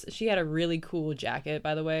 please. She had a really cool jacket,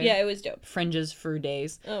 by the way. Yeah, it was dope. Fringes for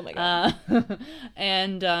days. Oh, my God.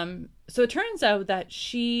 So it turns out that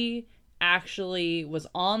she actually was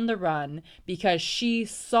on the run because she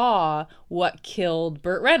saw what killed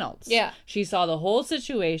Burt Reynolds. Yeah. She saw the whole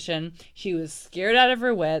situation. She was scared out of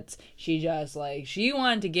her wits. She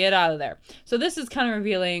wanted to get out of there. So this is kind of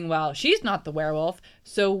revealing, well, she's not the werewolf.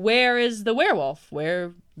 So where is the werewolf?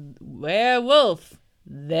 Werewolf.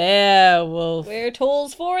 Werewolf. Where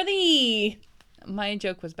tolls for thee. My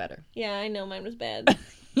joke was better. Yeah, I know mine was bad.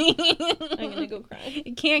 I'm gonna go cry.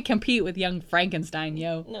 You can't compete with young Frankenstein,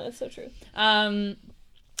 yo. No, it's so true.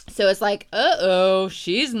 So it's like, uh-oh,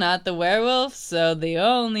 she's not the werewolf, so the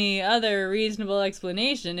only other reasonable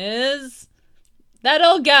explanation is that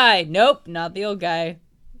old guy. Nope, not the old guy.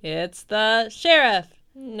 It's the sheriff.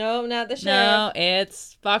 No, not the sheriff. No,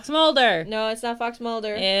 it's Fox Mulder. No, it's not Fox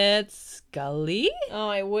Mulder. It's Scully? Oh,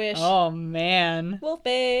 I wish. Oh, man. Wolf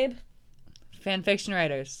babe. Fanfiction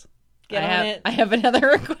writers. Get on it. I have another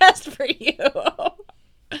request for you.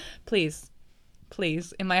 Please.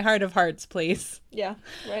 Please. In my heart of hearts, please. Yeah.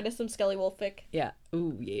 Write us some Scully Wolf fic. Yeah.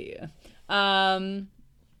 Ooh, yeah.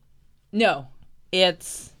 No.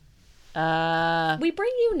 It's, We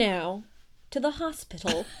bring you now to the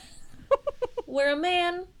hospital where a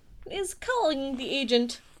man is calling the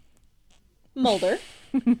agent Mulder.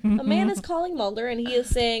 A man is calling Mulder and he is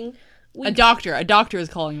saying... A doctor is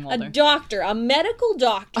calling Mulder. A medical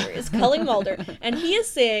doctor is calling Mulder, and he is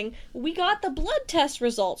saying, we got the blood test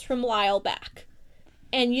results from a while back.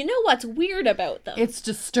 And you know what's weird about them? It's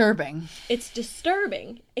disturbing. It's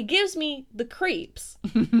disturbing. It gives me the creeps.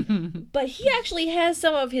 But he actually has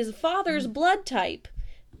some of his father's blood type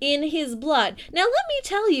in his blood. Now let me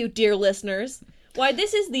tell you, dear listeners, why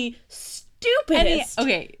this is the stupidest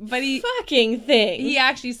fucking thing. He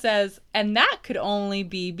actually says, and that could only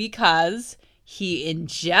be because he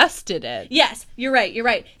ingested it. Yes, you're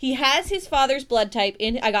right. He has his father's blood type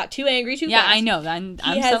in... I got too angry too fast. Yeah, I know. I'm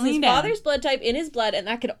he has his down. father's blood type in his blood, and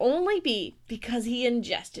that could only be because he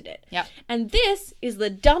ingested it. Yep. And this is the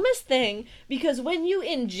dumbest thing, because when you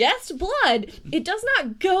ingest blood, it does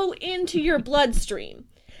not go into your bloodstream.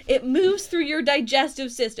 It moves through your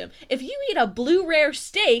digestive system. If you eat a blue rare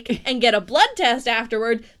steak and get a blood test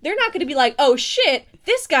afterward, they're not going to be like, oh shit,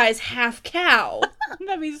 this guy's half cow.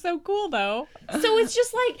 That'd be so cool, though. So it's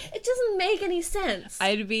just like, it doesn't make any sense.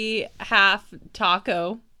 I'd be half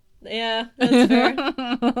taco. Yeah, that's fair.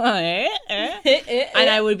 And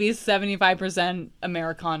I would be 75%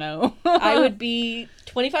 Americano. I would be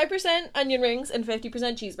 25% onion rings and 50%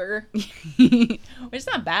 cheeseburger. Which is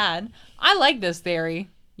not bad. I like this theory.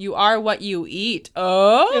 You are what you eat.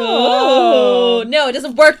 Oh. No, it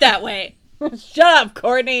doesn't work that way. Shut up,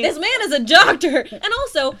 Courtney. This man is a doctor. And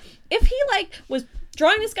also, if he, was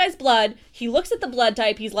drawing this guy's blood, he looks at the blood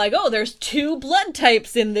type, he's like, oh, there's 2 blood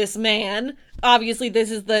types in this man. Obviously, this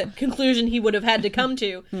is the conclusion he would have had to come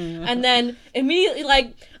to. And then immediately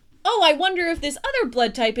oh, I wonder if this other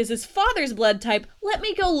blood type is his father's blood type. Let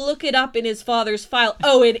me go look it up in his father's file.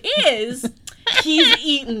 Oh, it is? He's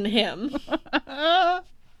eaten him.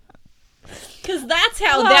 Because that's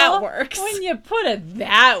how that works. When you put it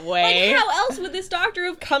that way. How else would this doctor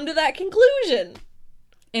have come to that conclusion?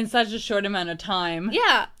 In such a short amount of time.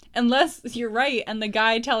 Yeah. Unless you're right, and the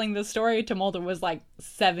guy telling the story to Mulder was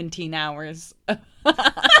 17 hours.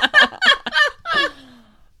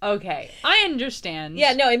 Okay, I understand.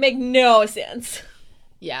 Yeah, no, it makes no sense.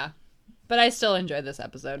 Yeah, but I still enjoy this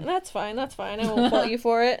episode. That's fine. I won't fault you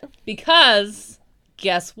for it. Because,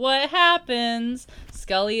 guess what happens?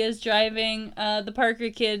 Scully is driving the Parker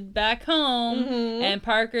kid back home, and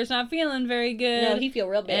Parker's not feeling very good. No, he feel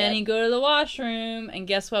real bad. And he go to the washroom, and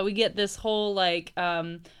guess what? We get this whole,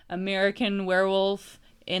 American Werewolf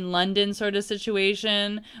in London sort of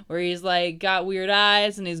situation where he's got weird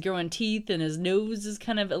eyes and he's growing teeth and his nose is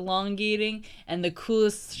kind of elongating, and the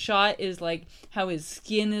coolest shot is how his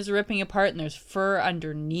skin is ripping apart and there's fur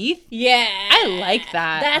underneath. Yeah, I like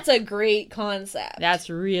that. That's a great concept. That's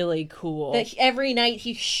really cool. That every night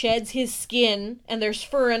he sheds his skin and there's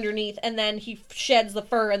fur underneath, and then he sheds the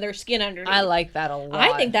fur and there's skin underneath. I like that a lot.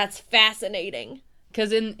 I think that's fascinating.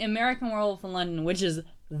 Because in American Werewolf in London, which is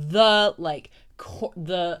the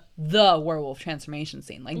werewolf transformation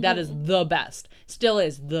scene, that is the best, still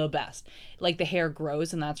is the best. The hair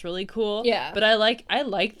grows and that's really cool. Yeah, but I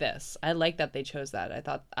like this. I like that they chose that. I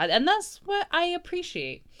thought, and that's what I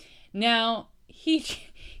appreciate. Now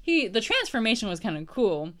the transformation was kind of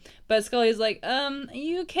cool, but Scully's are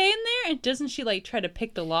you okay in there? And doesn't she try to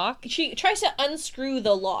pick the lock? She tries to unscrew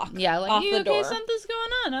the lock. Yeah, off you the door. Okay, something's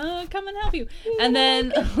going on. I'll come and help you. And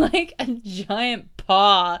then a giant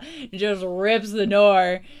paw just rips the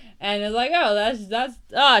door, and it's oh,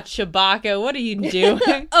 that's Chewbacca. What are you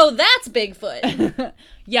doing? Oh, that's Bigfoot.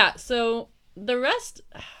 Yeah. So the rest.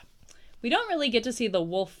 We don't really get to see the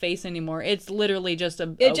wolf face anymore. It's literally just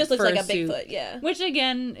it just looks like a Bigfoot, yeah. Which,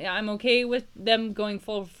 again, I'm okay with them going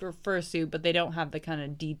full for fursuit, but they don't have the kind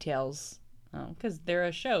of details. Oh, because they're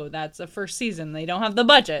a show. That's a first season. They don't have the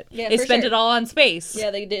budget. Yeah, they spent it all on space.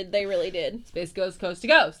 Yeah, they did. They really did. Space goes coast to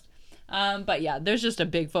coast. But yeah, there's just a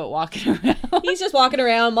Bigfoot walking around. He's just walking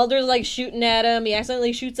around. Mulder's like shooting at him. He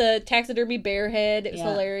accidentally shoots a taxidermy bear head. It was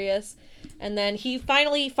hilarious. And then he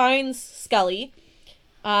finally finds Scully.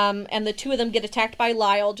 And the two of them get attacked by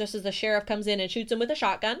Lyle just as the sheriff comes in and shoots him with a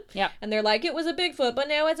shotgun. Yeah. And they're like, it was a Bigfoot, but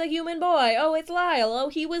now it's a human boy. Oh, it's Lyle. Oh,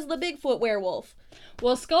 he was the Bigfoot werewolf.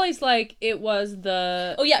 Well, Scully's like, it was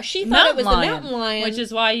the... Oh, yeah, she thought it was the mountain lion. Which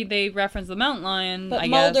is why they reference the mountain lion, but I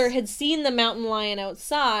Mulder guess. had seen the mountain lion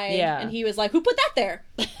outside. Yeah. And he was like, who put that there?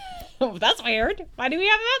 Oh, that's weird. Why do we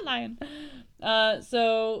have a mountain lion?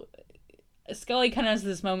 So... Scully kind of has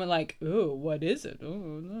this moment like, oh, what is it?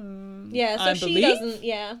 Oh, yeah, so she doesn't,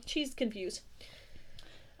 she's confused.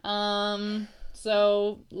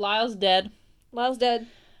 So Lyle's dead. Lyle's dead.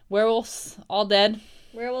 Werewolves, all dead.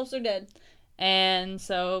 Werewolves are dead. And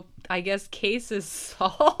so I guess case is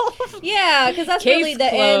solved. Yeah, because that's Case really the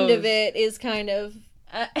closed. end of it is kind of...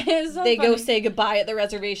 It's so they funny. go say goodbye at the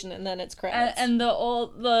reservation and then it's credits. And the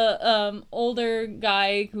older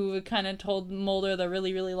guy who kind of told Mulder the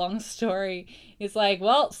really, really long story, he's like,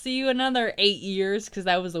 well, see you another 8 years, because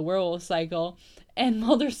that was the werewolf cycle. And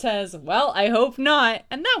Mulder says, well, I hope not.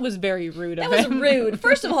 And that was very rude of him. That was rude.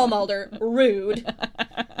 First of all, Mulder, rude.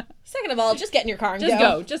 Second of all, just get in your car and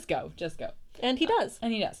go. Just go. And he does.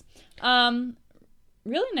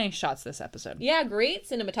 Really nice shots this episode. Yeah, great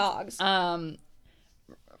cinematogs.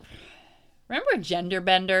 Remember Gender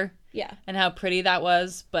Bender? Yeah. And how pretty that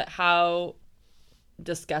was, but how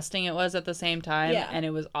disgusting it was at the same time. Yeah. And it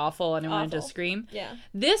was awful and I wanted to scream. Yeah.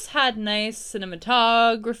 This had nice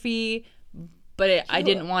cinematography, but I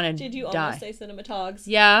didn't want to die. Did you almost say cinematogs?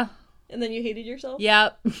 Yeah. And then you hated yourself?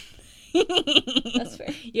 Yep. That's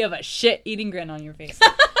fair. You have a shit-eating grin on your face.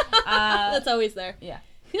 That's always there. Yeah.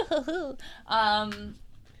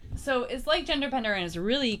 So it's like Gender Bender and it's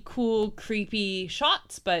really cool, creepy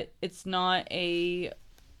shots, but it's not a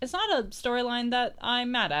storyline that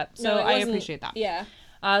I'm mad at. So I appreciate that. Yeah.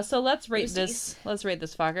 So let's rate this. Let's rate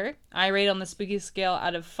this fucker. I rate on the spooky scale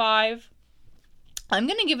out of 5. I'm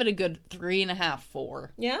gonna give it a good 3.5,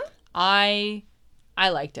 4. Yeah. I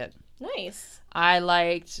liked it. Nice. I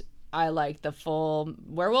liked the full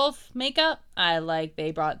werewolf makeup.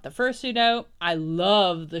 They brought the fursuit out. I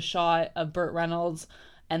love the shot of Burt Reynolds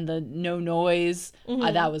and the no noise.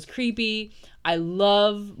 That was creepy. I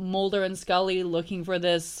love Mulder and Scully looking for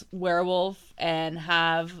this werewolf and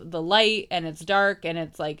have the light and it's dark and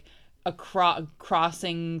it's like a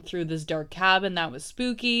crossing through this dark cabin. That was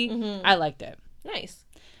spooky. I liked it. Nice.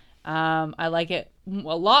 I like it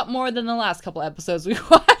a lot more than the last couple episodes we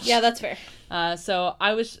watched. Yeah, that's fair. So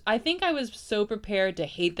I think I was so prepared to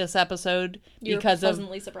hate this episode You're because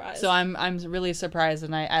pleasantly surprised. So I'm really surprised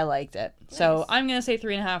and I liked it. Nice. So I'm gonna say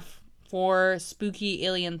 3.5 for spooky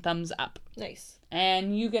alien thumbs up. Nice.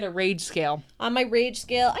 And you get a rage scale. On my rage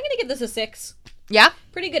scale, I'm gonna give this a 6. Yeah.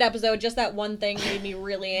 Pretty good episode. Just that one thing made me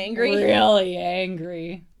really angry. Really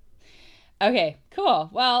angry. Okay, cool.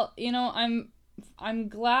 Well, I'm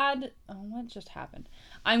glad. Oh, what just happened?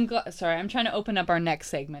 Sorry, I'm trying to open up our next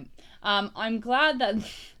segment. I'm glad that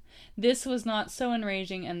this was not so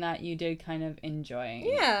enraging and that you did kind of enjoy.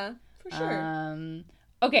 Yeah, for sure.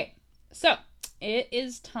 Okay, so it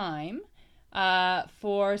is time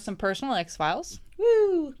for some personal X-Files.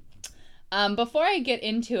 Woo! Before I get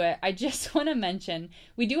into it, I just want to mention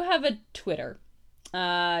we do have a Twitter,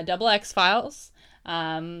 Double X-Files,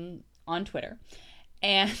 on Twitter,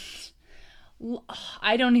 and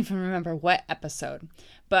I don't even remember what episode,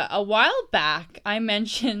 but a while back I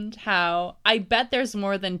mentioned how I bet there's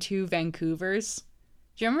more than 2 Vancouvers.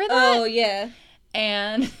 Do you remember that? Oh yeah.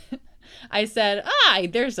 And I said,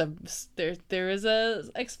 there is a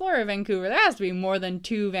Explorer Vancouver. There has to be more than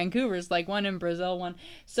 2 Vancouvers, like one in Brazil, one.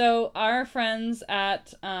 So our friends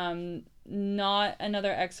at Not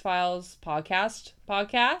Another X-Files podcast,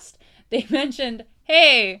 they mentioned,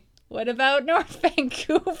 hey, what about North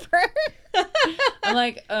Vancouver? I'm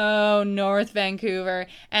like, oh, North Vancouver,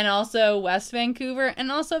 and also West Vancouver, and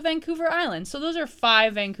also Vancouver Island. So those are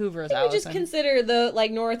 5 Vancouvers. Can we just consider the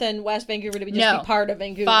North and West Vancouver to be be part of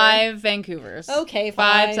Vancouver? 5 Vancouvers. Okay,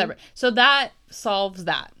 fine. 5 separate. So that solves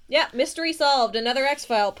that. Yeah, mystery solved. Another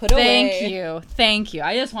X-File put away. Thank you.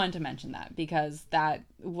 I just wanted to mention that because that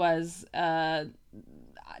was that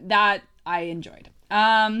I enjoyed.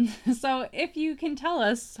 So if you can tell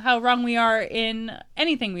us how wrong we are in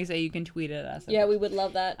anything we say, you can tweet at us. Yeah, we would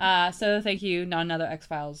love that. So thank you, Not Another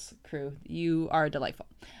X-Files crew. You are delightful.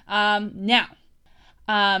 Now,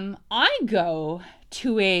 I go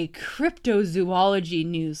to a cryptozoology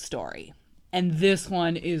news story, and this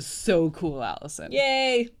one is so cool, Allison.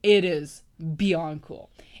 Yay! It is beyond cool.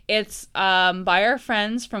 It's by our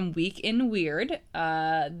friends from Week in Weird.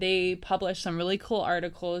 They publish some really cool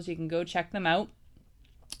articles. You can go check them out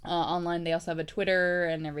online. They also have a Twitter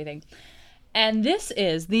and everything. And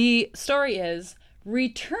the story is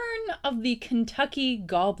Return of the Kentucky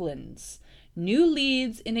Goblins. New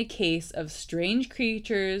leads in a case of strange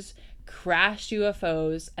creatures, crashed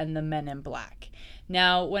UFOs, and the Men in Black.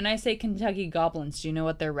 Now, when I say Kentucky Goblins, do you know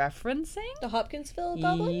what they're referencing? The Hopkinsville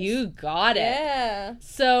Goblins? You got it. Yeah.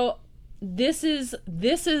 So this is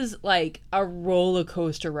like a roller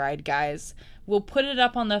coaster ride, guys. We'll put it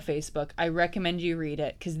up on the Facebook. I recommend you read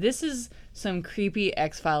it because this is some creepy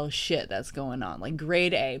X-Files shit that's going on, like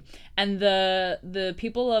grade A. And the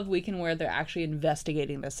people of Week in Weird, they're actually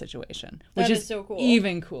investigating this situation, which is so cool.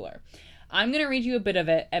 Even cooler. I'm going to read you a bit of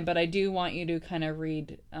it, but I do want you to kind of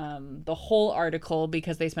read the whole article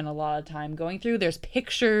because they spend a lot of time going through. There's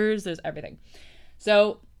pictures, there's everything.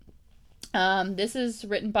 So this is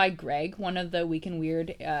written by Greg, one of the Week in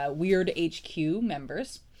Weird HQ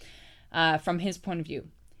members, from his point of view.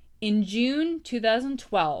 In June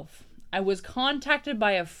 2012, I was contacted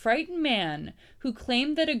by a frightened man who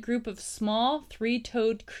claimed that a group of small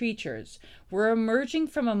three-toed creatures were emerging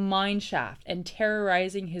from a mine shaft and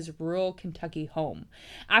terrorizing his rural Kentucky home.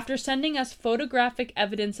 After sending us photographic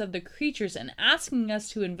evidence of the creatures and asking us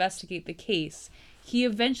to investigate the case, he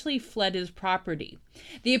eventually fled his property.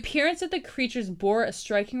 The appearance of the creatures bore a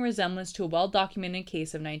striking resemblance to a well-documented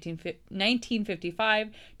case of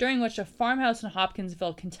 1955, during which a farmhouse in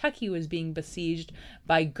Hopkinsville, Kentucky was being besieged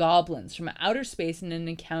by goblins from outer space in an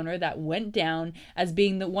encounter that went down as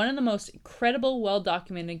being one of the most credible,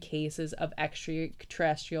 well-documented cases of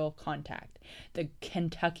extraterrestrial contact. The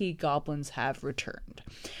Kentucky goblins have returned.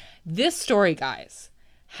 This story, guys,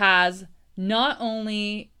 has not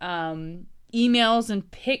only emails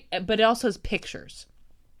but it also has pictures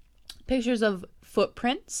of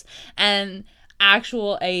footprints and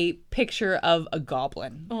a picture of a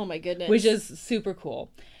goblin. Oh my goodness, which is super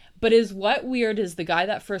cool. But what weird is the guy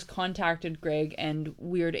that first contacted Greg and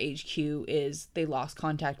Weird HQ is they lost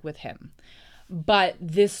contact with him. But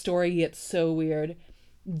this story gets so weird.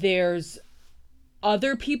 There's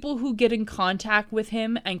other people who get in contact with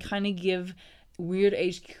him and kind of give Weird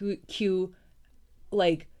HQ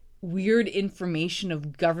like weird information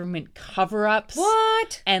of government cover-ups.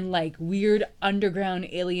 What? And like weird underground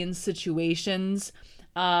alien situations.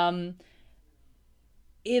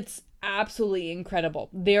 It's absolutely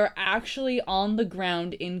incredible. They're actually on the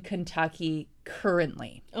ground in Kentucky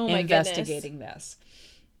currently investigating this.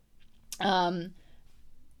 So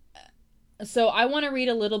I want to read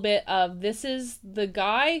a little bit of, this is the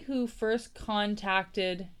guy who first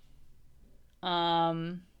contacted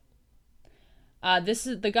this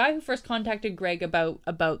is the guy who first contacted Greg about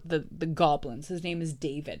the goblins. His name is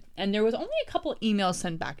David. And there was only a couple emails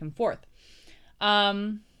sent back and forth.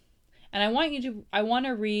 And I want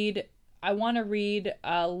to read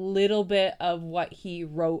a little bit of what he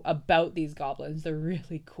wrote about these goblins. They're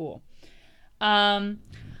really cool.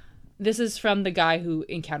 This is from the guy who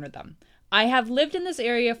encountered them. I have lived in this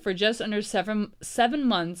area for just under seven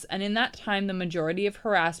months, and in that time the majority of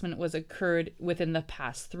harassment was occurred within the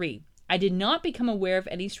past 3. I did not become aware of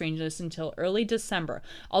any strangeness until early December,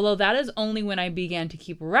 although that is only when I began to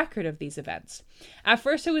keep record of these events. At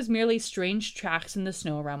first it was merely strange tracks in the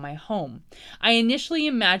snow around my home. I initially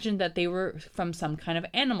imagined that they were from some kind of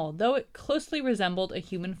animal, though it closely resembled a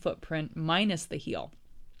human footprint minus the heel.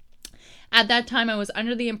 At that time, I was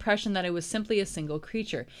under the impression that it was simply a single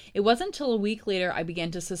creature. It wasn't until a week later I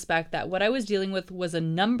began to suspect that what I was dealing with was a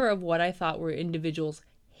number of what I thought were individuals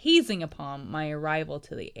hazing upon my arrival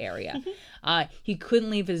to the area. He couldn't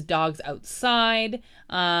leave his dogs outside.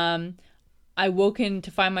 I woken to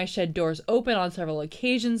find my shed doors open on several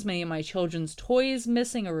occasions, many of my children's toys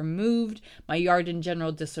missing or removed, my yard in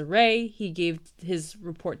general disarray. He gave his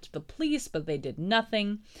report to the police, but they did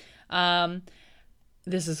nothing.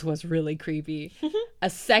 This was really creepy. A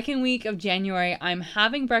second week of January, I'm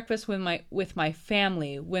having breakfast with my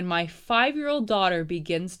family when my 5-year-old daughter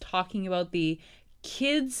begins talking about the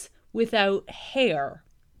kids without hair.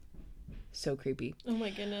 So creepy. Oh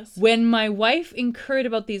my goodness. When my wife inquired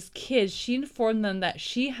about these kids, she informed them that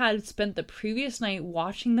she had spent the previous night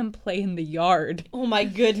watching them play in the yard. Oh my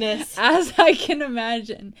goodness. As you can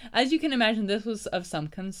imagine, this was of some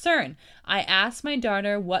concern. I asked my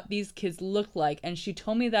daughter what these kids looked like, and she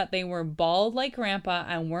told me that they were bald like Grandpa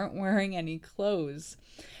and weren't wearing any clothes.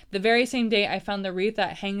 The very same day, I found the wreath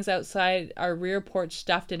that hangs outside our rear porch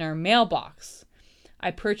stuffed in our mailbox. I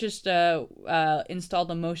purchased, installed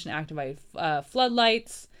the motion activated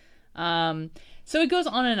floodlights. So it goes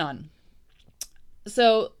on and on.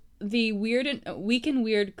 So the Week in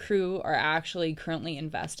Weird crew are actually currently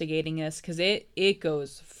investigating this because it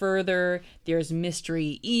goes further. There's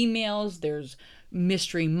mystery emails, there's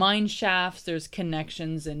mystery mine shafts, there's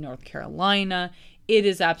connections in North Carolina. It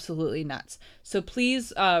is absolutely nuts. So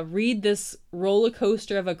please read this roller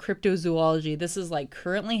coaster of a cryptozoology. This is like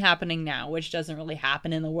currently happening now, which doesn't really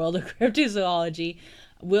happen in the world of cryptozoology.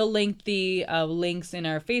 We'll link the links in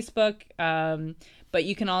our Facebook. But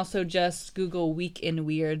you can also just Google Week in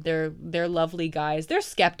Weird. They're lovely guys. They're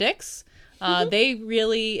skeptics. They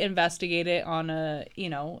really investigate it on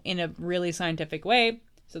in a really scientific way.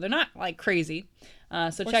 So they're not like crazy.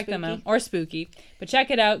 So check them out. Or spooky. But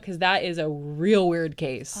check it out because that is a real weird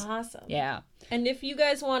case. Awesome. Yeah. And if you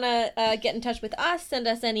guys want to get in touch with us, send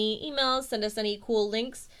us any emails, send us any cool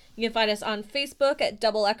links. You can find us on Facebook at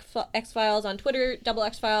Double X Files, on Twitter, Double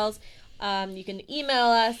X Files. You can email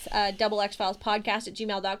us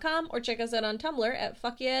doublexfilespodcast@gmail.com or check us out on Tumblr at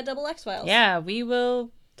fuckyeahdoubleXfiles. Yeah, we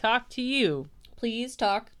will talk to you. Please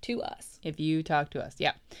talk to us. If you talk to us,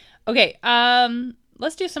 yeah. Okay,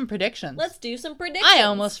 let's do some predictions. I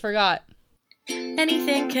almost forgot.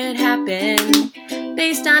 Anything could happen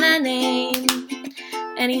based on a name.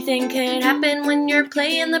 Anything could happen when you're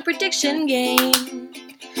playing the prediction game.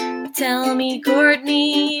 Tell me,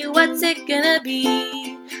 Courtney, what's it gonna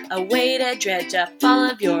be? A way to dredge up all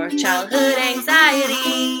of your childhood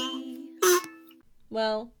anxiety.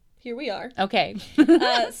 Well, here we are. Okay.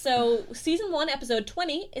 So, Season 1, Episode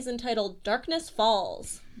 20 is entitled Darkness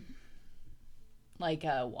Falls. Like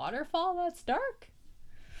a waterfall that's dark?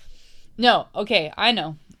 No. Okay, I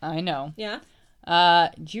know. Yeah?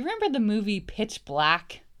 Do you remember the movie Pitch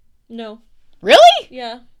Black? No. Really?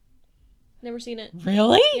 Yeah. Never seen it.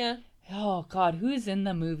 Really? Yeah. Oh, God. Who's in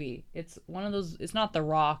the movie? It's one of those... It's not The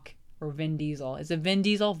Rock or Vin Diesel. Is it Vin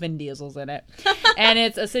Diesel? Vin Diesel's in it. And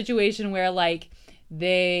it's a situation where, like,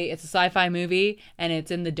 it's a sci-fi movie, and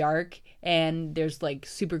it's in the dark, and there's, like,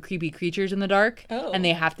 super creepy creatures in the dark. Oh. And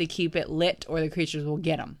they have to keep it lit, or the creatures will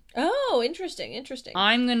get them. Oh, interesting.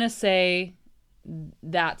 I'm going to say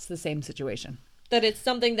that's the same situation. That it's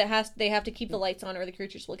something that they have to keep the lights on or the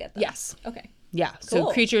creatures will get them. Yes. Okay. Yeah. Cool.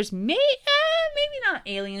 So creatures maybe not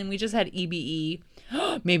alien. We just had EBE.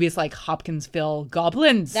 Maybe it's like Hopkinsville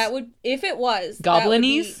goblins. That would, if it was, Goblinies? that would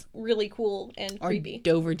be really cool and creepy. Or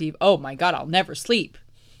Dover Deep. Oh my God, I'll never sleep.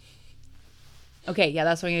 Okay, yeah,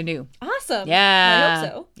 that's what I'm gonna do. Awesome. Yeah. I hope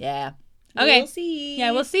so. Yeah. Okay. We'll see.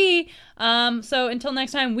 Yeah, we'll see. So until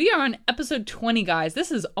next time, we are on episode 20, guys.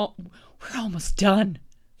 This is we're almost done.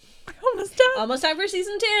 Almost time for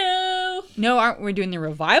season 2. No, we're doing the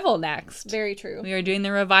revival next. Very true. We are doing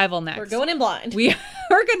the revival next. We're going in blind. We're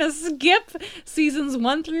gonna skip seasons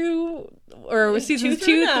 1 through, or seasons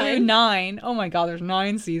 2 through 9. Oh my God, there's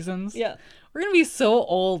 9 seasons. Yeah. We're gonna be so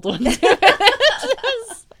old when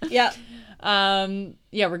Yeah.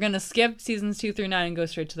 Yeah, we're gonna skip seasons 2 through 9 and go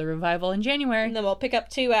straight to the revival in January. And then we'll pick up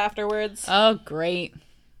 2 afterwards. Oh, great.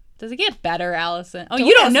 Does it get better, Allison? Oh, Don't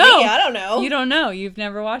you don't know. Me. I don't know. You don't know. You've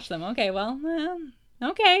never watched them. Okay, well,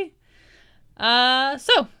 okay.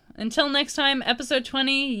 So until next time, episode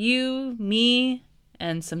 20, you, me,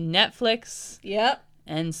 and some Netflix. Yep.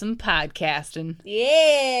 And some podcasting.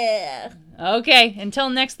 Yeah. Okay,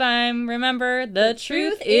 until next time, remember, the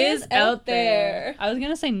truth is out there. I was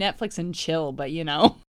going to say Netflix and chill, but you know.